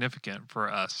pretty significant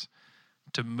for us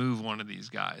to move one of these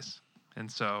guys. And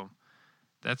so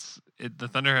that's it. The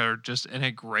Thunder are just in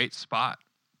a great spot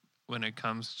when it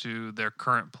comes to their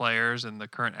current players and the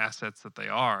current assets that they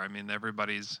are. I mean,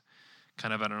 everybody's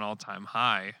kind of at an all-time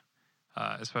high,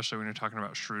 especially when you're talking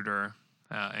about Schroeder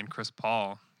and Chris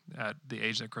Paul at the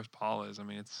age that Chris Paul is. I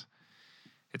mean,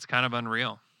 it's kind of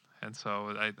unreal. And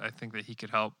so I think that he could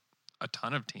help a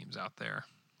ton of teams out there,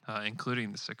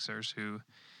 including the Sixers, who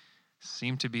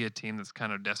seem to be a team that's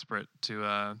kind of desperate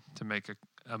to make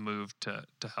a move to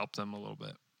help them a little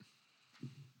bit.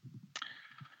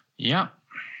 Yeah.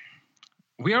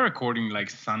 We are recording like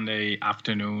Sunday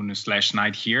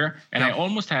afternoon/night here, and I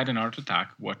almost had an heart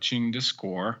attack watching the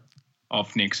score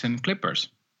of Knicks and Clippers.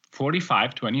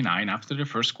 45-29 after the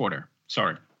first quarter.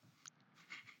 Sorry.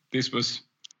 this was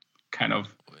kind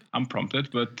of unprompted,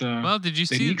 but well, did you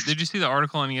see the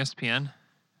article on ESPN?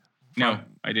 No,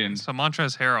 I didn't. So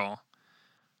Montrezl Harrell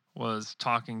was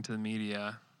talking to the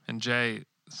media, and Jay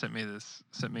sent me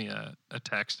a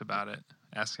text about it,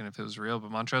 asking if it was real.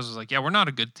 But Montrezl was like, "Yeah, we're not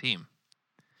a good team.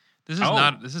 This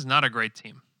is not a great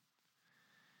team.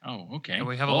 Oh, okay. And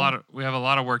we have a lot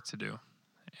of work to do,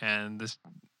 and this,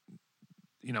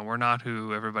 we're not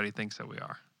who everybody thinks that we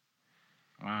are."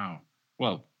 Wow.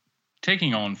 Well,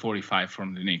 taking on 45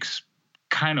 from the Knicks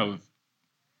kind of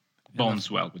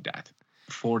bones well with that.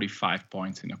 45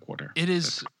 points in a quarter. It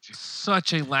is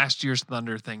such a last year's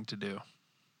Thunder thing to do.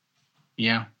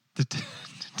 Yeah. To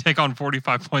take on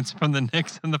 45 points from the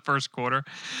Knicks in the first quarter.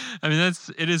 I mean,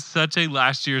 it is such a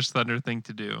last year's Thunder thing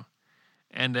to do.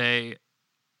 And the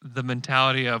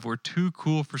mentality of we're too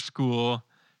cool for school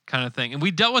kind of thing. And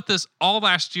we dealt with this all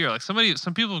last year. Like some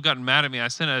people have gotten mad at me. I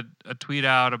sent a tweet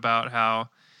out about how,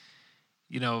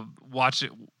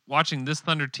 watching this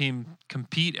Thunder team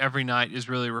compete every night is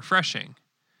really refreshing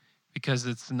because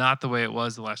it's not the way it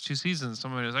was the last two seasons.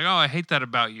 Somebody was like, "Oh, I hate that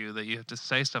about you, that you have to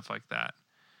say stuff like that."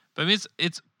 But I mean,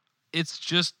 that's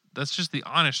just the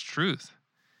honest truth,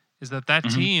 is that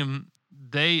team,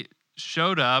 they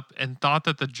showed up and thought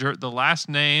that the last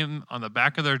name on the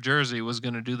back of their jersey was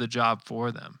going to do the job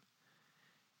for them.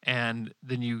 And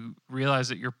then you realize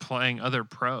that you're playing other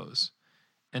pros,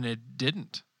 and it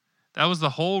didn't. That was the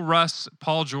whole Russ,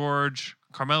 Paul George,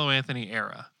 Carmelo Anthony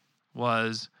era,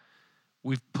 was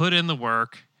we've put in the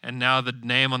work, and now the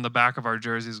name on the back of our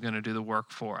jersey is going to do the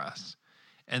work for us.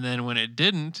 And then when it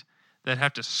didn't, they'd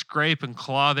have to scrape and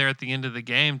claw there at the end of the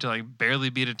game to barely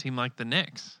beat a team like the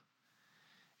Knicks.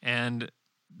 And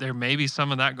there may be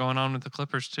some of that going on with the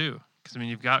Clippers too. Because, I mean,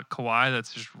 you've got Kawhi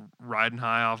that's just riding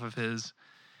high off of his,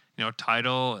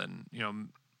 title. And,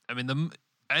 I mean,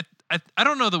 I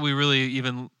don't know that we really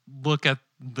even look at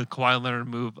the Kawhi Leonard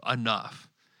move enough.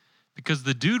 Because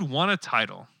the dude won a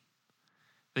title.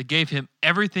 They gave him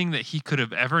everything that he could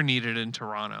have ever needed in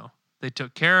Toronto. They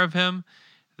took care of him.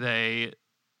 They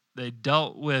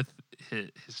dealt with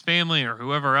his family or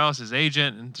whoever else, his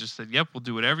agent, and just said, "Yep, we'll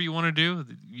do whatever you want to do.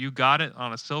 You got it,"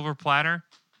 on a silver platter.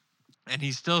 And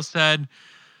he still said,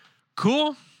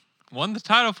 "Cool, won the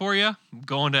title for you. I'm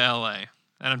going to LA,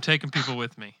 and I'm taking people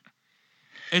with me."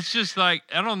 It's just like,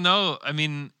 I don't know. I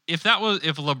mean, if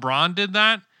LeBron did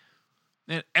that,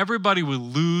 then everybody would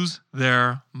lose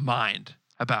their mind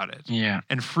about it. Yeah.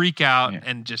 And freak out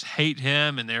and just hate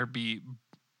him, and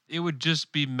it would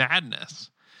just be madness.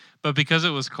 But because it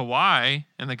was Kawhi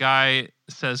and the guy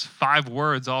says 5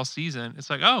 words all season, it's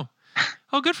like, oh,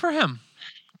 good for him.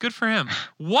 Good for him.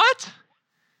 What?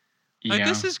 Like,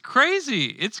 this is crazy.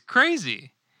 It's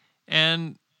crazy.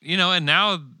 And, and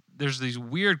now there's these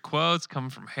weird quotes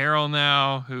coming from Harrell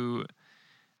now who,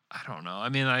 I don't know. I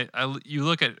mean, you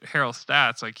look at Harrell's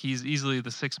stats, like he's easily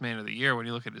the 6th man of the year when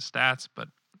you look at his stats, but,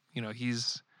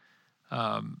 he's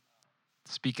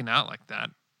speaking out like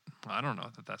that. Well, I don't know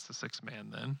that that's the 6th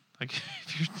man then. Like,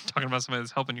 if you're talking about somebody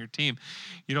that's helping your team,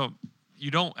 you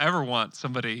don't ever want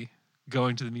somebody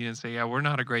going to the media and say, "Yeah, we're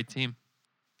not a great team,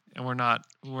 and we're not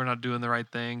doing the right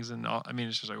things." And all, I mean,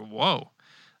 it's just like, whoa,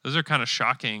 those are kind of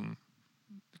shocking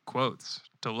quotes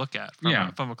to look at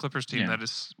from a Clippers team that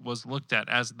was looked at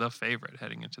as the favorite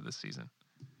heading into this season.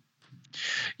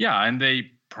 Yeah, and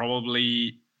they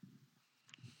probably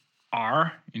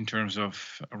are in terms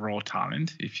of raw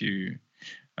talent, if you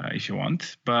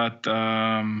want. But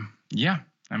I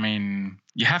mean,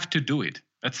 you have to do it.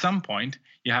 At some point,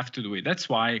 you have to do it. That's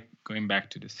why, going back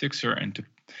to the Sixer and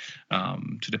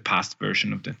to the past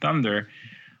version of the Thunder,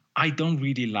 I don't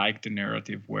really like the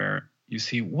narrative where you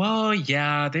see, well,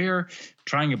 yeah, they're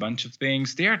trying a bunch of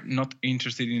things. They're not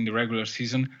interested in the regular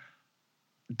season.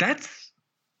 That's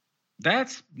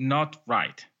not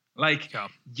right. Like,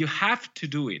 you have to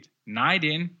do it night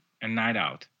in and night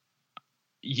out.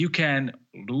 You can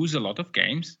lose a lot of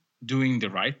games doing the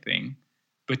right thing,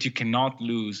 but you cannot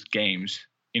lose games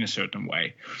in a certain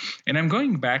way. And I'm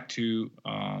going back to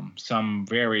some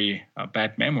very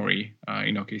bad memory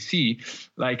in OKC.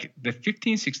 Like, the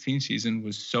 15-16 season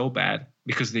was so bad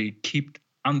because they kept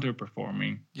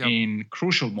underperforming in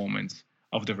crucial moments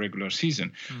of the regular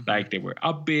season. Mm-hmm. Like, they were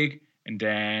up big, and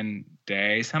then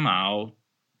they somehow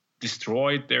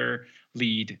destroyed their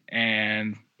lead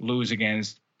and lose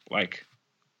against, like,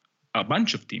 a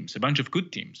bunch of teams, a bunch of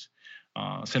good teams,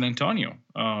 San Antonio.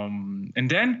 And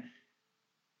then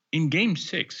in Game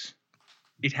 6,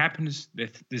 it happens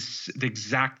that the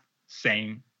exact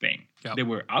same thing. Yep. They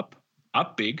were up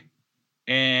big.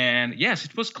 And yes,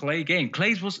 it was Klay game.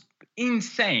 Klay was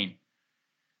insane.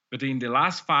 but in the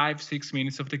last 5-6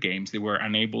 minutes of the games, they were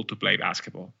unable to play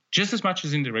basketball, just as much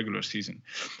as in the regular season.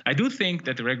 I do think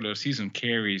that the regular season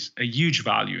carries a huge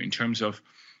value in terms of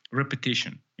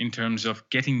repetition, in terms of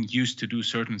getting used to do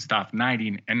certain stuff night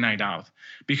in and night out.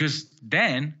 Because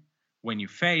then when you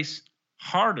face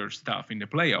harder stuff in the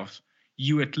playoffs,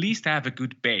 you at least have a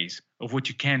good base of what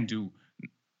you can do,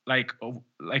 like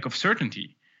of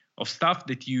certainty, of stuff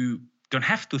that you don't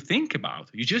have to think about.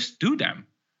 You just do them.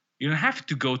 You don't have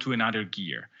to go to another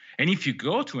gear. And if you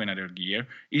go to another gear,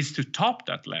 it's to top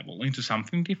that level into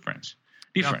something different.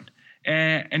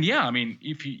 And yeah, I mean,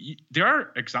 there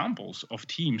are examples of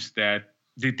teams that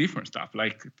did different stuff,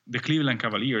 like the Cleveland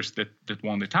Cavaliers that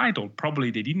won the title.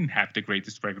 Probably they didn't have the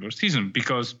greatest regular season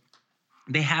because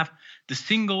they have the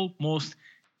single most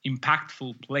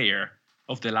impactful player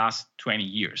of the last 20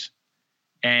 years.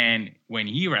 And when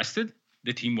he rested,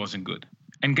 the team wasn't good.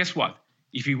 And guess what?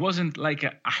 If he wasn't like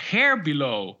a hair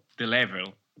below the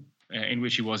level in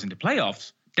which he was in the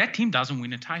playoffs, that team doesn't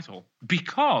win a title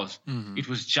because it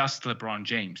was just LeBron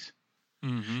James.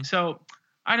 So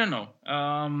I don't know.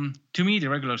 To me, the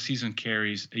regular season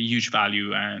carries a huge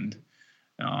value, and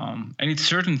it's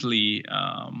certainly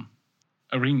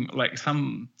a ring, like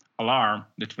some alarm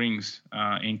that rings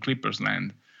in Clippers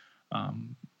land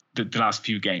the last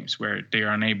few games where they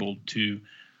are unable to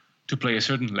play a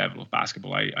certain level of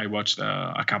basketball. I watched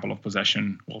a couple of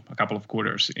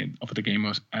quarters of the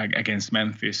game against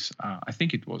Memphis. I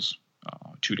think it was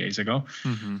 2 days ago,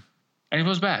 and it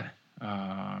was bad.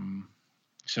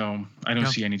 So I don't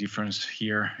see any difference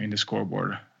here in the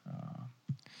scoreboard.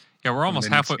 Yeah, we're almost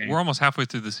halfway. We're almost halfway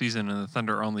through the season, and the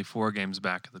Thunder are only 4 games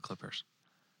back of the Clippers.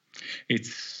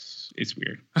 It's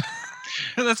weird.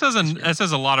 That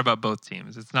says a lot about both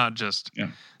teams. It's not just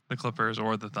the Clippers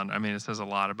or the Thunder. I mean, it says a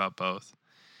lot about both,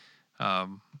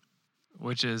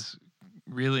 which is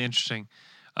really interesting.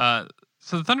 So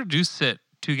the Thunder do sit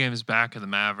 2 games back of the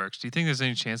Mavericks. Do you think there's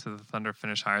any chance that the Thunder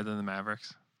finish higher than the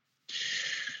Mavericks?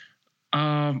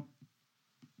 I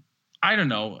don't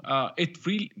know. It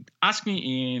really ask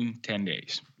me in 10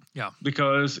 days. Yeah.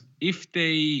 Because if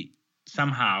they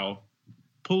somehow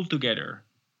pull together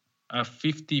a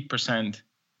 50%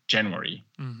 January,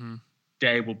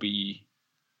 they will be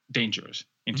dangerous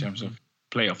in terms of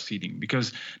playoff seeding,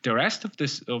 because the rest of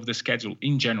the schedule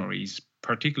in January is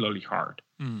particularly hard.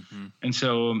 And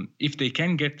so if they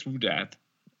can get through that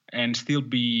and still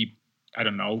be, I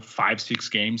don't know, 5-6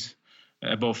 games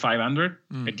above 500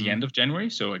 at the end of January,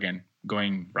 so again,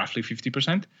 going roughly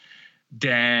 50%,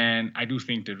 then I do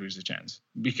think there is a chance,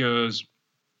 because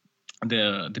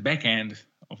the back end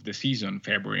of the season,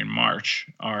 February and March,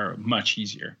 are much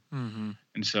easier.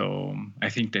 And so I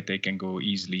think that they can go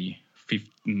easily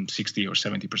 60 or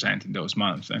 70% in those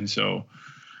months. And so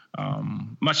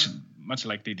much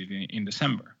like they did in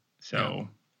December. So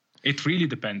it really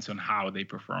depends on how they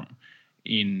perform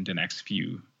in the next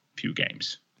few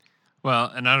games.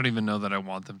 Well, and I don't even know that I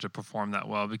want them to perform that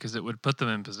well, because it would put them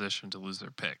in position to lose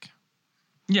their pick.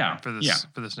 Yeah. For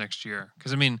this next year.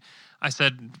 Because I mean, I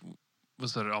said, it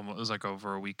was like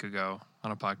over a week ago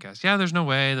on a podcast. Yeah, there's no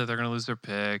way that they're going to lose their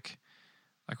pick.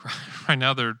 Like right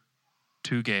now, they're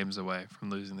 2 games away from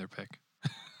losing their pick.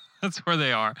 That's where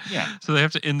they are. Yeah. So they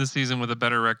have to end the season with a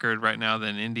better record right now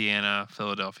than Indiana,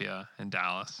 Philadelphia, and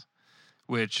Dallas,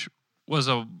 which was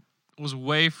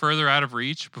way further out of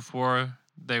reach before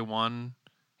they won,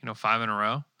 5 in a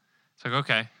row. It's like,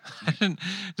 okay, I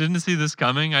didn't see this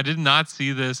coming. I did not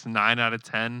see this 9 out of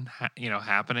 10,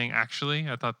 happening. Actually,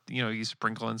 I thought, you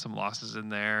sprinkle in some losses in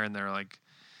there, and they're like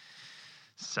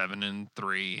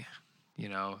 7-3,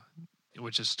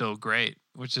 which is still great.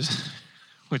 Which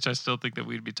I still think that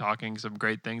we'd be talking some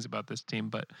great things about this team.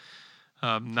 But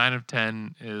 9 of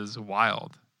 10 is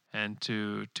wild, and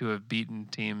to have beaten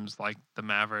teams like the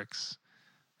Mavericks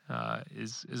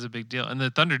is a big deal. And the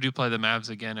Thunder do play the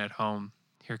Mavs again at home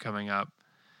here coming up,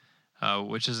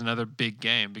 which is another big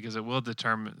game, because it will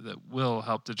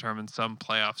help determine some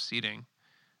playoff seeding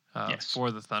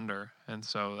for the Thunder. And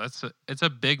so it's a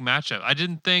big matchup. I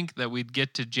didn't think that we'd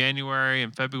get to January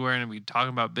and February and we'd talk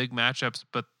about big matchups,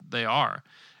 but they are.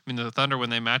 I mean, the Thunder, when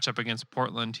they match up against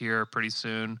Portland here pretty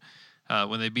soon,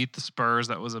 when they beat the Spurs,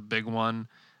 that was a big one.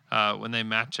 When they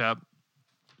match up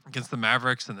against the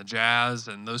Mavericks and the Jazz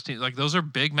and those teams, like, those are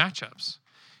big matchups.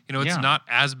 It's not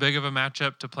as big of a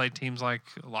matchup to play teams like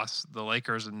the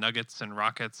Lakers and Nuggets and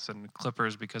Rockets and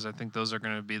Clippers, because I think those are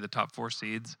going to be the top 4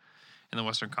 seeds in the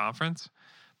Western Conference.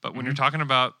 But when you're talking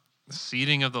about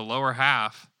seeding of the lower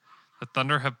half, the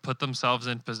Thunder have put themselves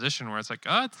in position where it's like,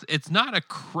 it's not a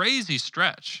crazy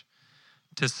stretch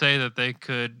to say that they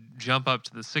could jump up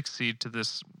to the 6th seed to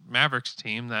this Mavericks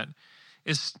team that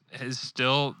is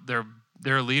still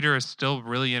their leader is still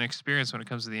really inexperienced when it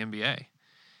comes to the NBA,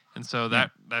 and so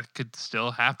that could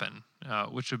still happen,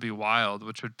 which would be wild.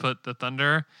 Which would put the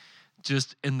Thunder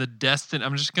just in the destiny.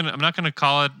 I'm not gonna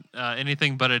call it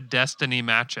anything but a destiny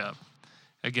matchup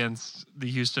against the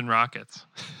Houston Rockets,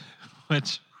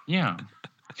 which Yeah.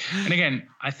 And again,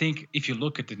 I think if you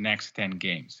look at the next 10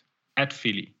 games, at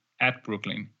Philly, at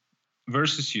Brooklyn,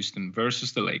 versus Houston,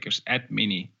 versus the Lakers, at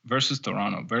Mini, versus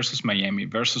Toronto, versus Miami,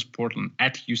 versus Portland,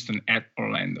 at Houston, at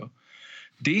Orlando,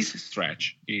 this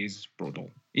stretch is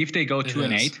brutal. If they go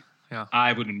 2-8, yeah,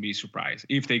 I wouldn't be surprised.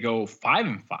 If they go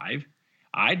 5-5,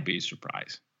 I'd be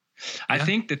surprised. I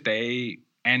think that they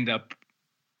end up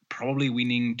probably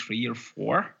winning 3 or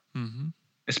 4. Mm-hmm.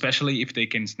 Especially if they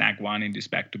can snag one in this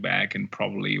back-to-back, and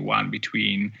probably one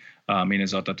between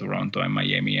Minnesota, Toronto, and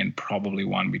Miami, and probably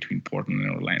one between Portland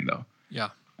and Orlando. Yeah.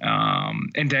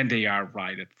 And then they are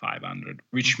right at 500,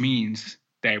 which means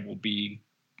they will be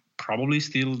probably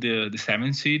still the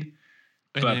 7th seed,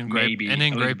 but in maybe in a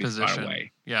little great bit position. far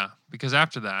away. Yeah, because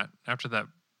after that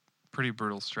pretty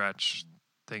brutal stretch,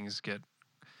 things get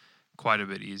quite a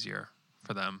bit easier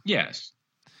for them. Yes.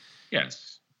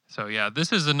 So yeah,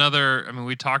 this is another. I mean,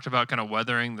 we talked about kind of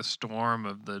weathering the storm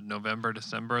of the November,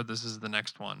 December. This is the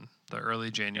next one, the early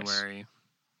January.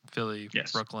 Philly,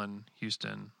 Brooklyn,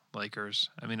 Houston, Lakers.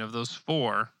 I mean, of those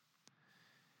 4,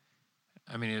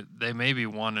 I mean, they may be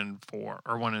 1-4 or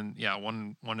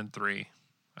 1-3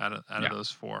 out of those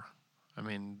 4. I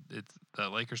mean, the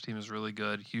Lakers team is really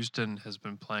good. Houston has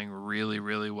been playing really,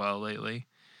 really well lately.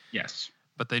 Yes.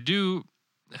 But they do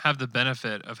have the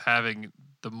benefit of having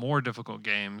the more difficult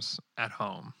games at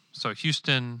home. So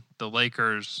Houston, the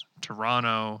Lakers,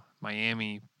 Toronto,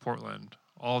 Miami, Portland,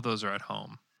 all of those are at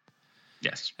home.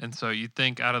 Yes. And so you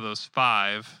think out of those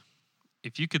 5,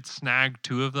 if you could snag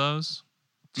 2 of those,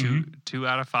 two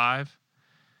out of 5,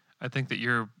 I think that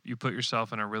you put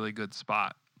yourself in a really good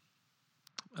spot.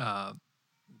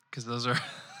 Because those are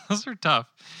tough.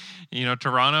 You know,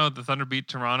 Toronto, the Thunder beat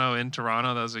Toronto in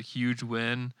Toronto. That was a huge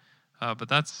win. But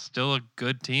that's still a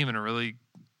good team and a really,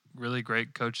 really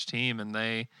great coach team. And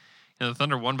the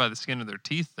Thunder won by the skin of their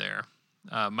teeth there.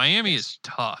 Miami is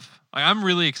tough. I'm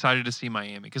really excited to see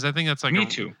Miami because I think that's Me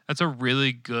too. That's a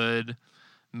really good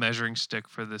measuring stick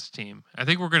for this team. I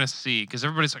think we're going to see, because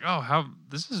everybody's like, oh,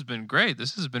 this has been great.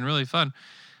 This has been really fun.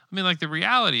 I mean, like, the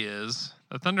reality is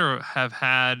the Thunder have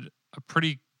had a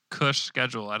pretty cush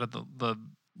schedule out of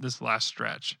this last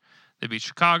stretch. They beat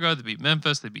Chicago, they beat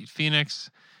Memphis, they beat Phoenix,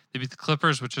 they beat the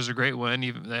Clippers, which is a great win.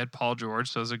 Even they had Paul George,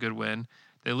 so it was a good win.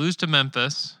 They lose to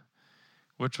Memphis,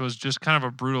 which was just kind of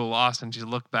a brutal loss. And you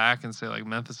look back and say, like,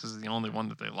 Memphis is the only one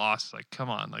that they lost. Like, come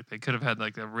on. Like, they could have had,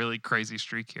 like, a really crazy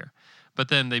streak here. But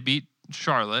then they beat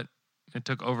Charlotte. It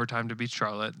took overtime to beat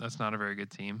Charlotte. That's not a very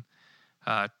good team.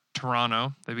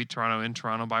 Toronto. They beat Toronto in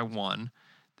Toronto by 1.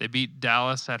 They beat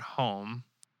Dallas at home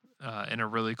in a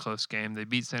really close game. They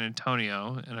beat San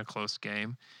Antonio in a close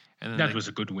game. And then that was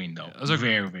a good win, though. It was a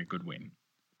very, very good win.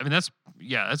 I mean, that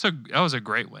was a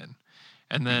great win.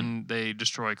 And then they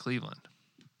destroy Cleveland.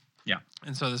 Yeah.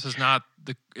 And so this is not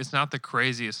the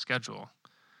craziest schedule.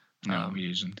 No, it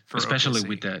isn't. Especially OKC.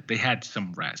 with they had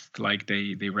some rest. Like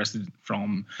they rested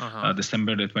from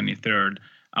December the 23rd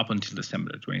up until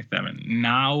December the 27th.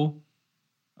 Now,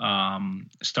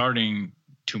 starting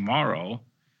tomorrow,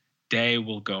 they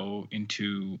will go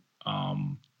into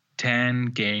 10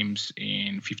 games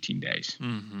in 15 days,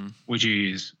 which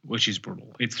is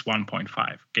brutal. It's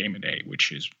 1.5 game a day,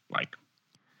 which is like.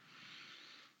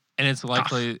 And it's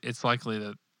likely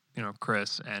that, you know,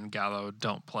 Chris and Gallo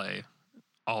don't play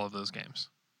all of those games.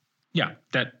 Yeah,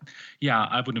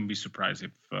 I wouldn't be surprised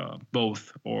if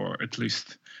both or at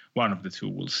least one of the two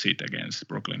will sit against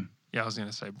Brooklyn. Yeah, I was going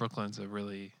to say Brooklyn's a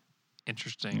really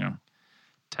interesting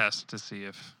test to see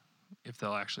if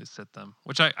they'll actually sit them,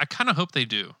 which I kind of hope they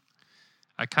do.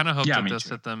 I kind of hope that they'll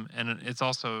sit them, and it's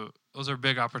also those are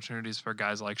big opportunities for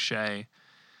guys like Shea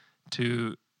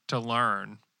to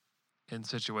learn in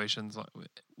situations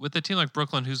with a team like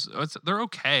Brooklyn, they're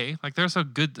okay. Like there's a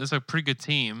pretty good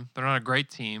team. They're not a great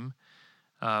team,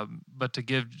 but to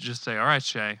just say, all right,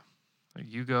 Shea,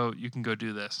 you can go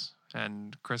do this,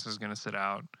 and Chris is going to sit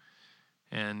out,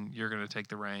 and you're going to take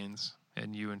the reins,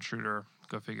 and you and Schroeder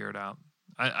go figure it out.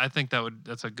 I think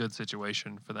that's a good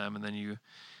situation for them, and then you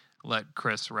let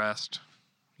Chris rest,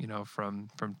 you know, from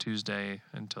Tuesday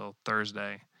until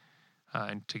Thursday.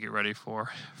 And to get ready for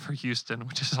Houston,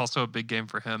 which is also a big game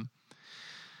for him.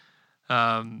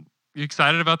 You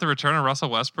excited about the return of Russell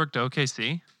Westbrook to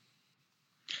OKC?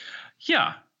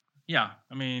 Yeah.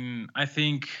 I mean, I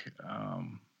think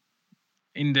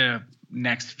in the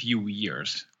next few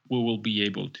years, we will be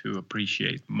able to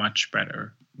appreciate much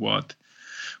better what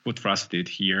Russ did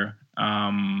here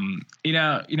in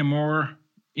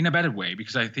a better way,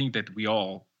 because I think that we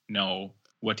all know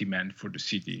what he meant for the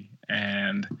city.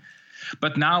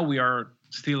 But now we are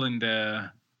still in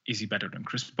the is he better than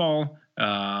Chris Paul,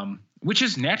 which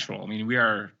is natural. I mean, we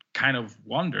are kind of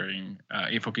wondering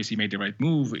if OKC made the right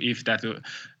move,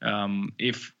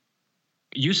 if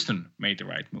Houston made the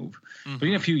right move. Mm-hmm. But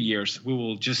in a few years, we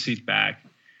will just sit back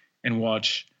and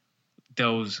watch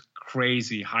those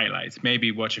crazy highlights.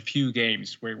 Maybe watch a few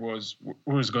games where it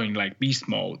was going like beast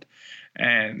mode,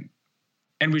 and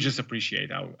we just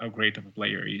appreciate how great of a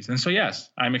player he is. And so, yes,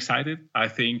 I'm excited. I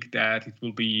think that it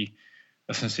will be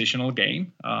a sensational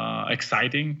game,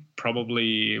 exciting,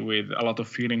 probably with a lot of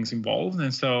feelings involved.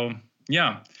 And so,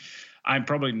 yeah, I'm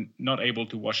probably not able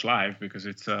to watch live because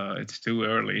it's too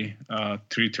early,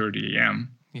 3:30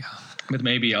 a.m. Yeah. But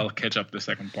maybe I'll catch up the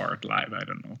second part live. I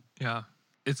don't know. Yeah.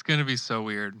 It's going to be so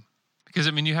weird because,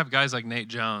 I mean, you have guys like Nate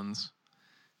Jones,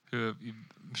 who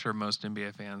I'm sure most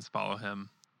NBA fans follow him.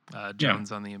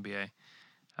 Jones on the NBA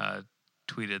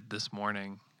tweeted this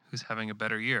morning, who's having a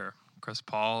better year, Chris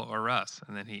Paul or Russ?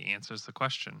 And then he answers the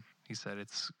question. He said,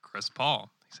 it's Chris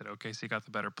Paul. He said, OKC got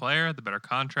the better player, the better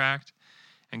contract,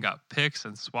 and got picks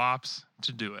and swaps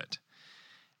to do it.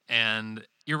 And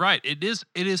you're right. It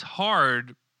is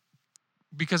hard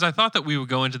because I thought that we would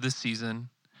go into this season,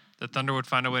 the Thunder would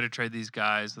find a way to trade these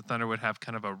guys. The Thunder would have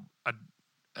kind of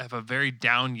a very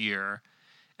down year,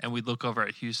 and we'd look over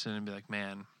at Houston and be like,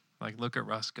 man, like, look at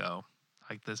Russ go.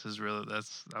 Like, this is really,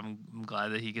 I'm glad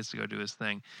that he gets to go do his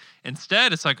thing.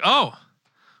 Instead, it's like, oh,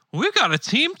 we've got a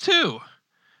team too.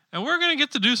 And we're going to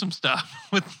get to do some stuff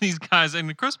with these guys.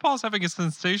 And Chris Paul's having a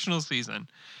sensational season.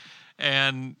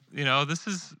 And, this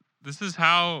is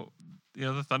how,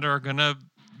 the Thunder are going to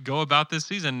go about this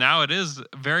season. Now it is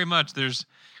very much,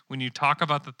 when you talk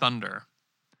about the Thunder,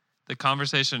 the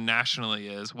conversation nationally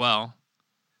is, well,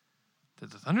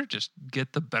 did the Thunder just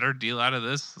get the better deal out of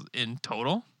this in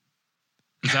total?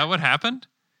 Is that what happened?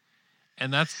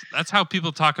 And that's how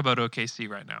people talk about OKC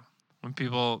right now. When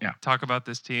people talk about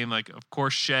this team, like, of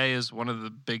course, Shea is one of the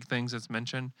big things that's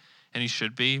mentioned, and he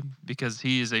should be because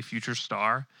he is a future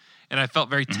star. And I felt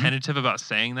very tentative about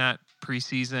saying that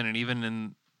preseason, and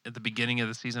even at the beginning of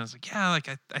the season, I was like, yeah, like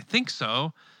I think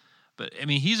so. But, I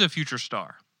mean, he's a future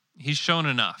star. He's shown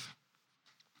enough,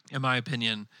 in my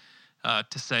opinion,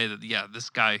 to say that, yeah, this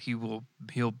guy, he'll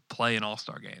play in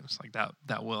all-star games. Like,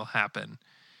 that will happen.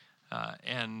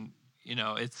 And,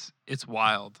 it's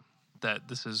wild that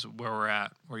this is where we're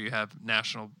at, where you have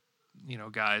national,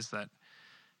 guys that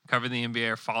cover the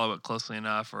NBA or follow it closely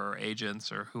enough, or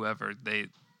agents or whoever,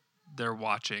 they're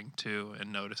watching too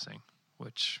and noticing,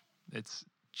 which it's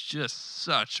just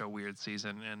such a weird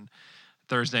season. And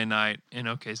Thursday night in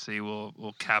OKC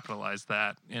will capitalize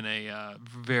that in a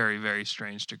very, very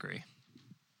strange degree.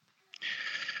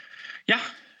 Yeah,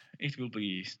 it will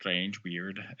be strange,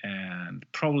 weird, and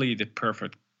probably the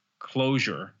perfect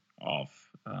closure of,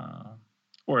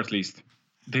 or at least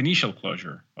the initial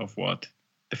closure of what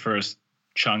the first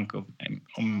chunk of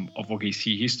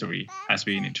OKC history has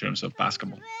been in terms of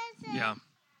basketball. Yeah.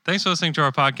 Thanks for listening to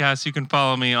our podcast. You can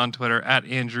follow me on Twitter at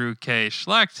Andrew K.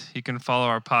 Schlecht. You can follow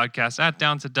our podcast at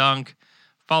Down to Dunk.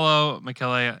 Follow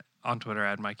Michele on Twitter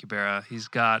at Mikey Berra. He's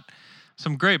got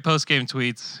some great post-game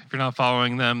tweets. If you're not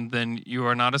following them, then you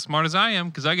are not as smart as I am,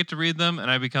 because I get to read them, and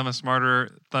I become a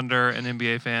smarter Thunder and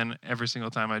NBA fan every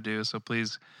single time I do. So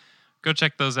please go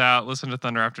check those out. Listen to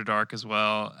Thunder After Dark as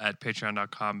well at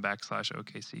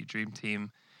patreon.com/OKC Dream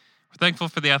Team. We're thankful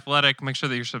for The Athletic. Make sure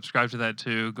that you're subscribed to that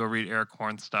too. Go read Eric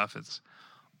Horn's stuff. It's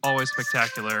always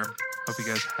spectacular. Hope you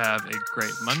guys have a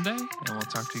great Monday, and we'll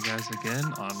talk to you guys again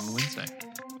on Wednesday.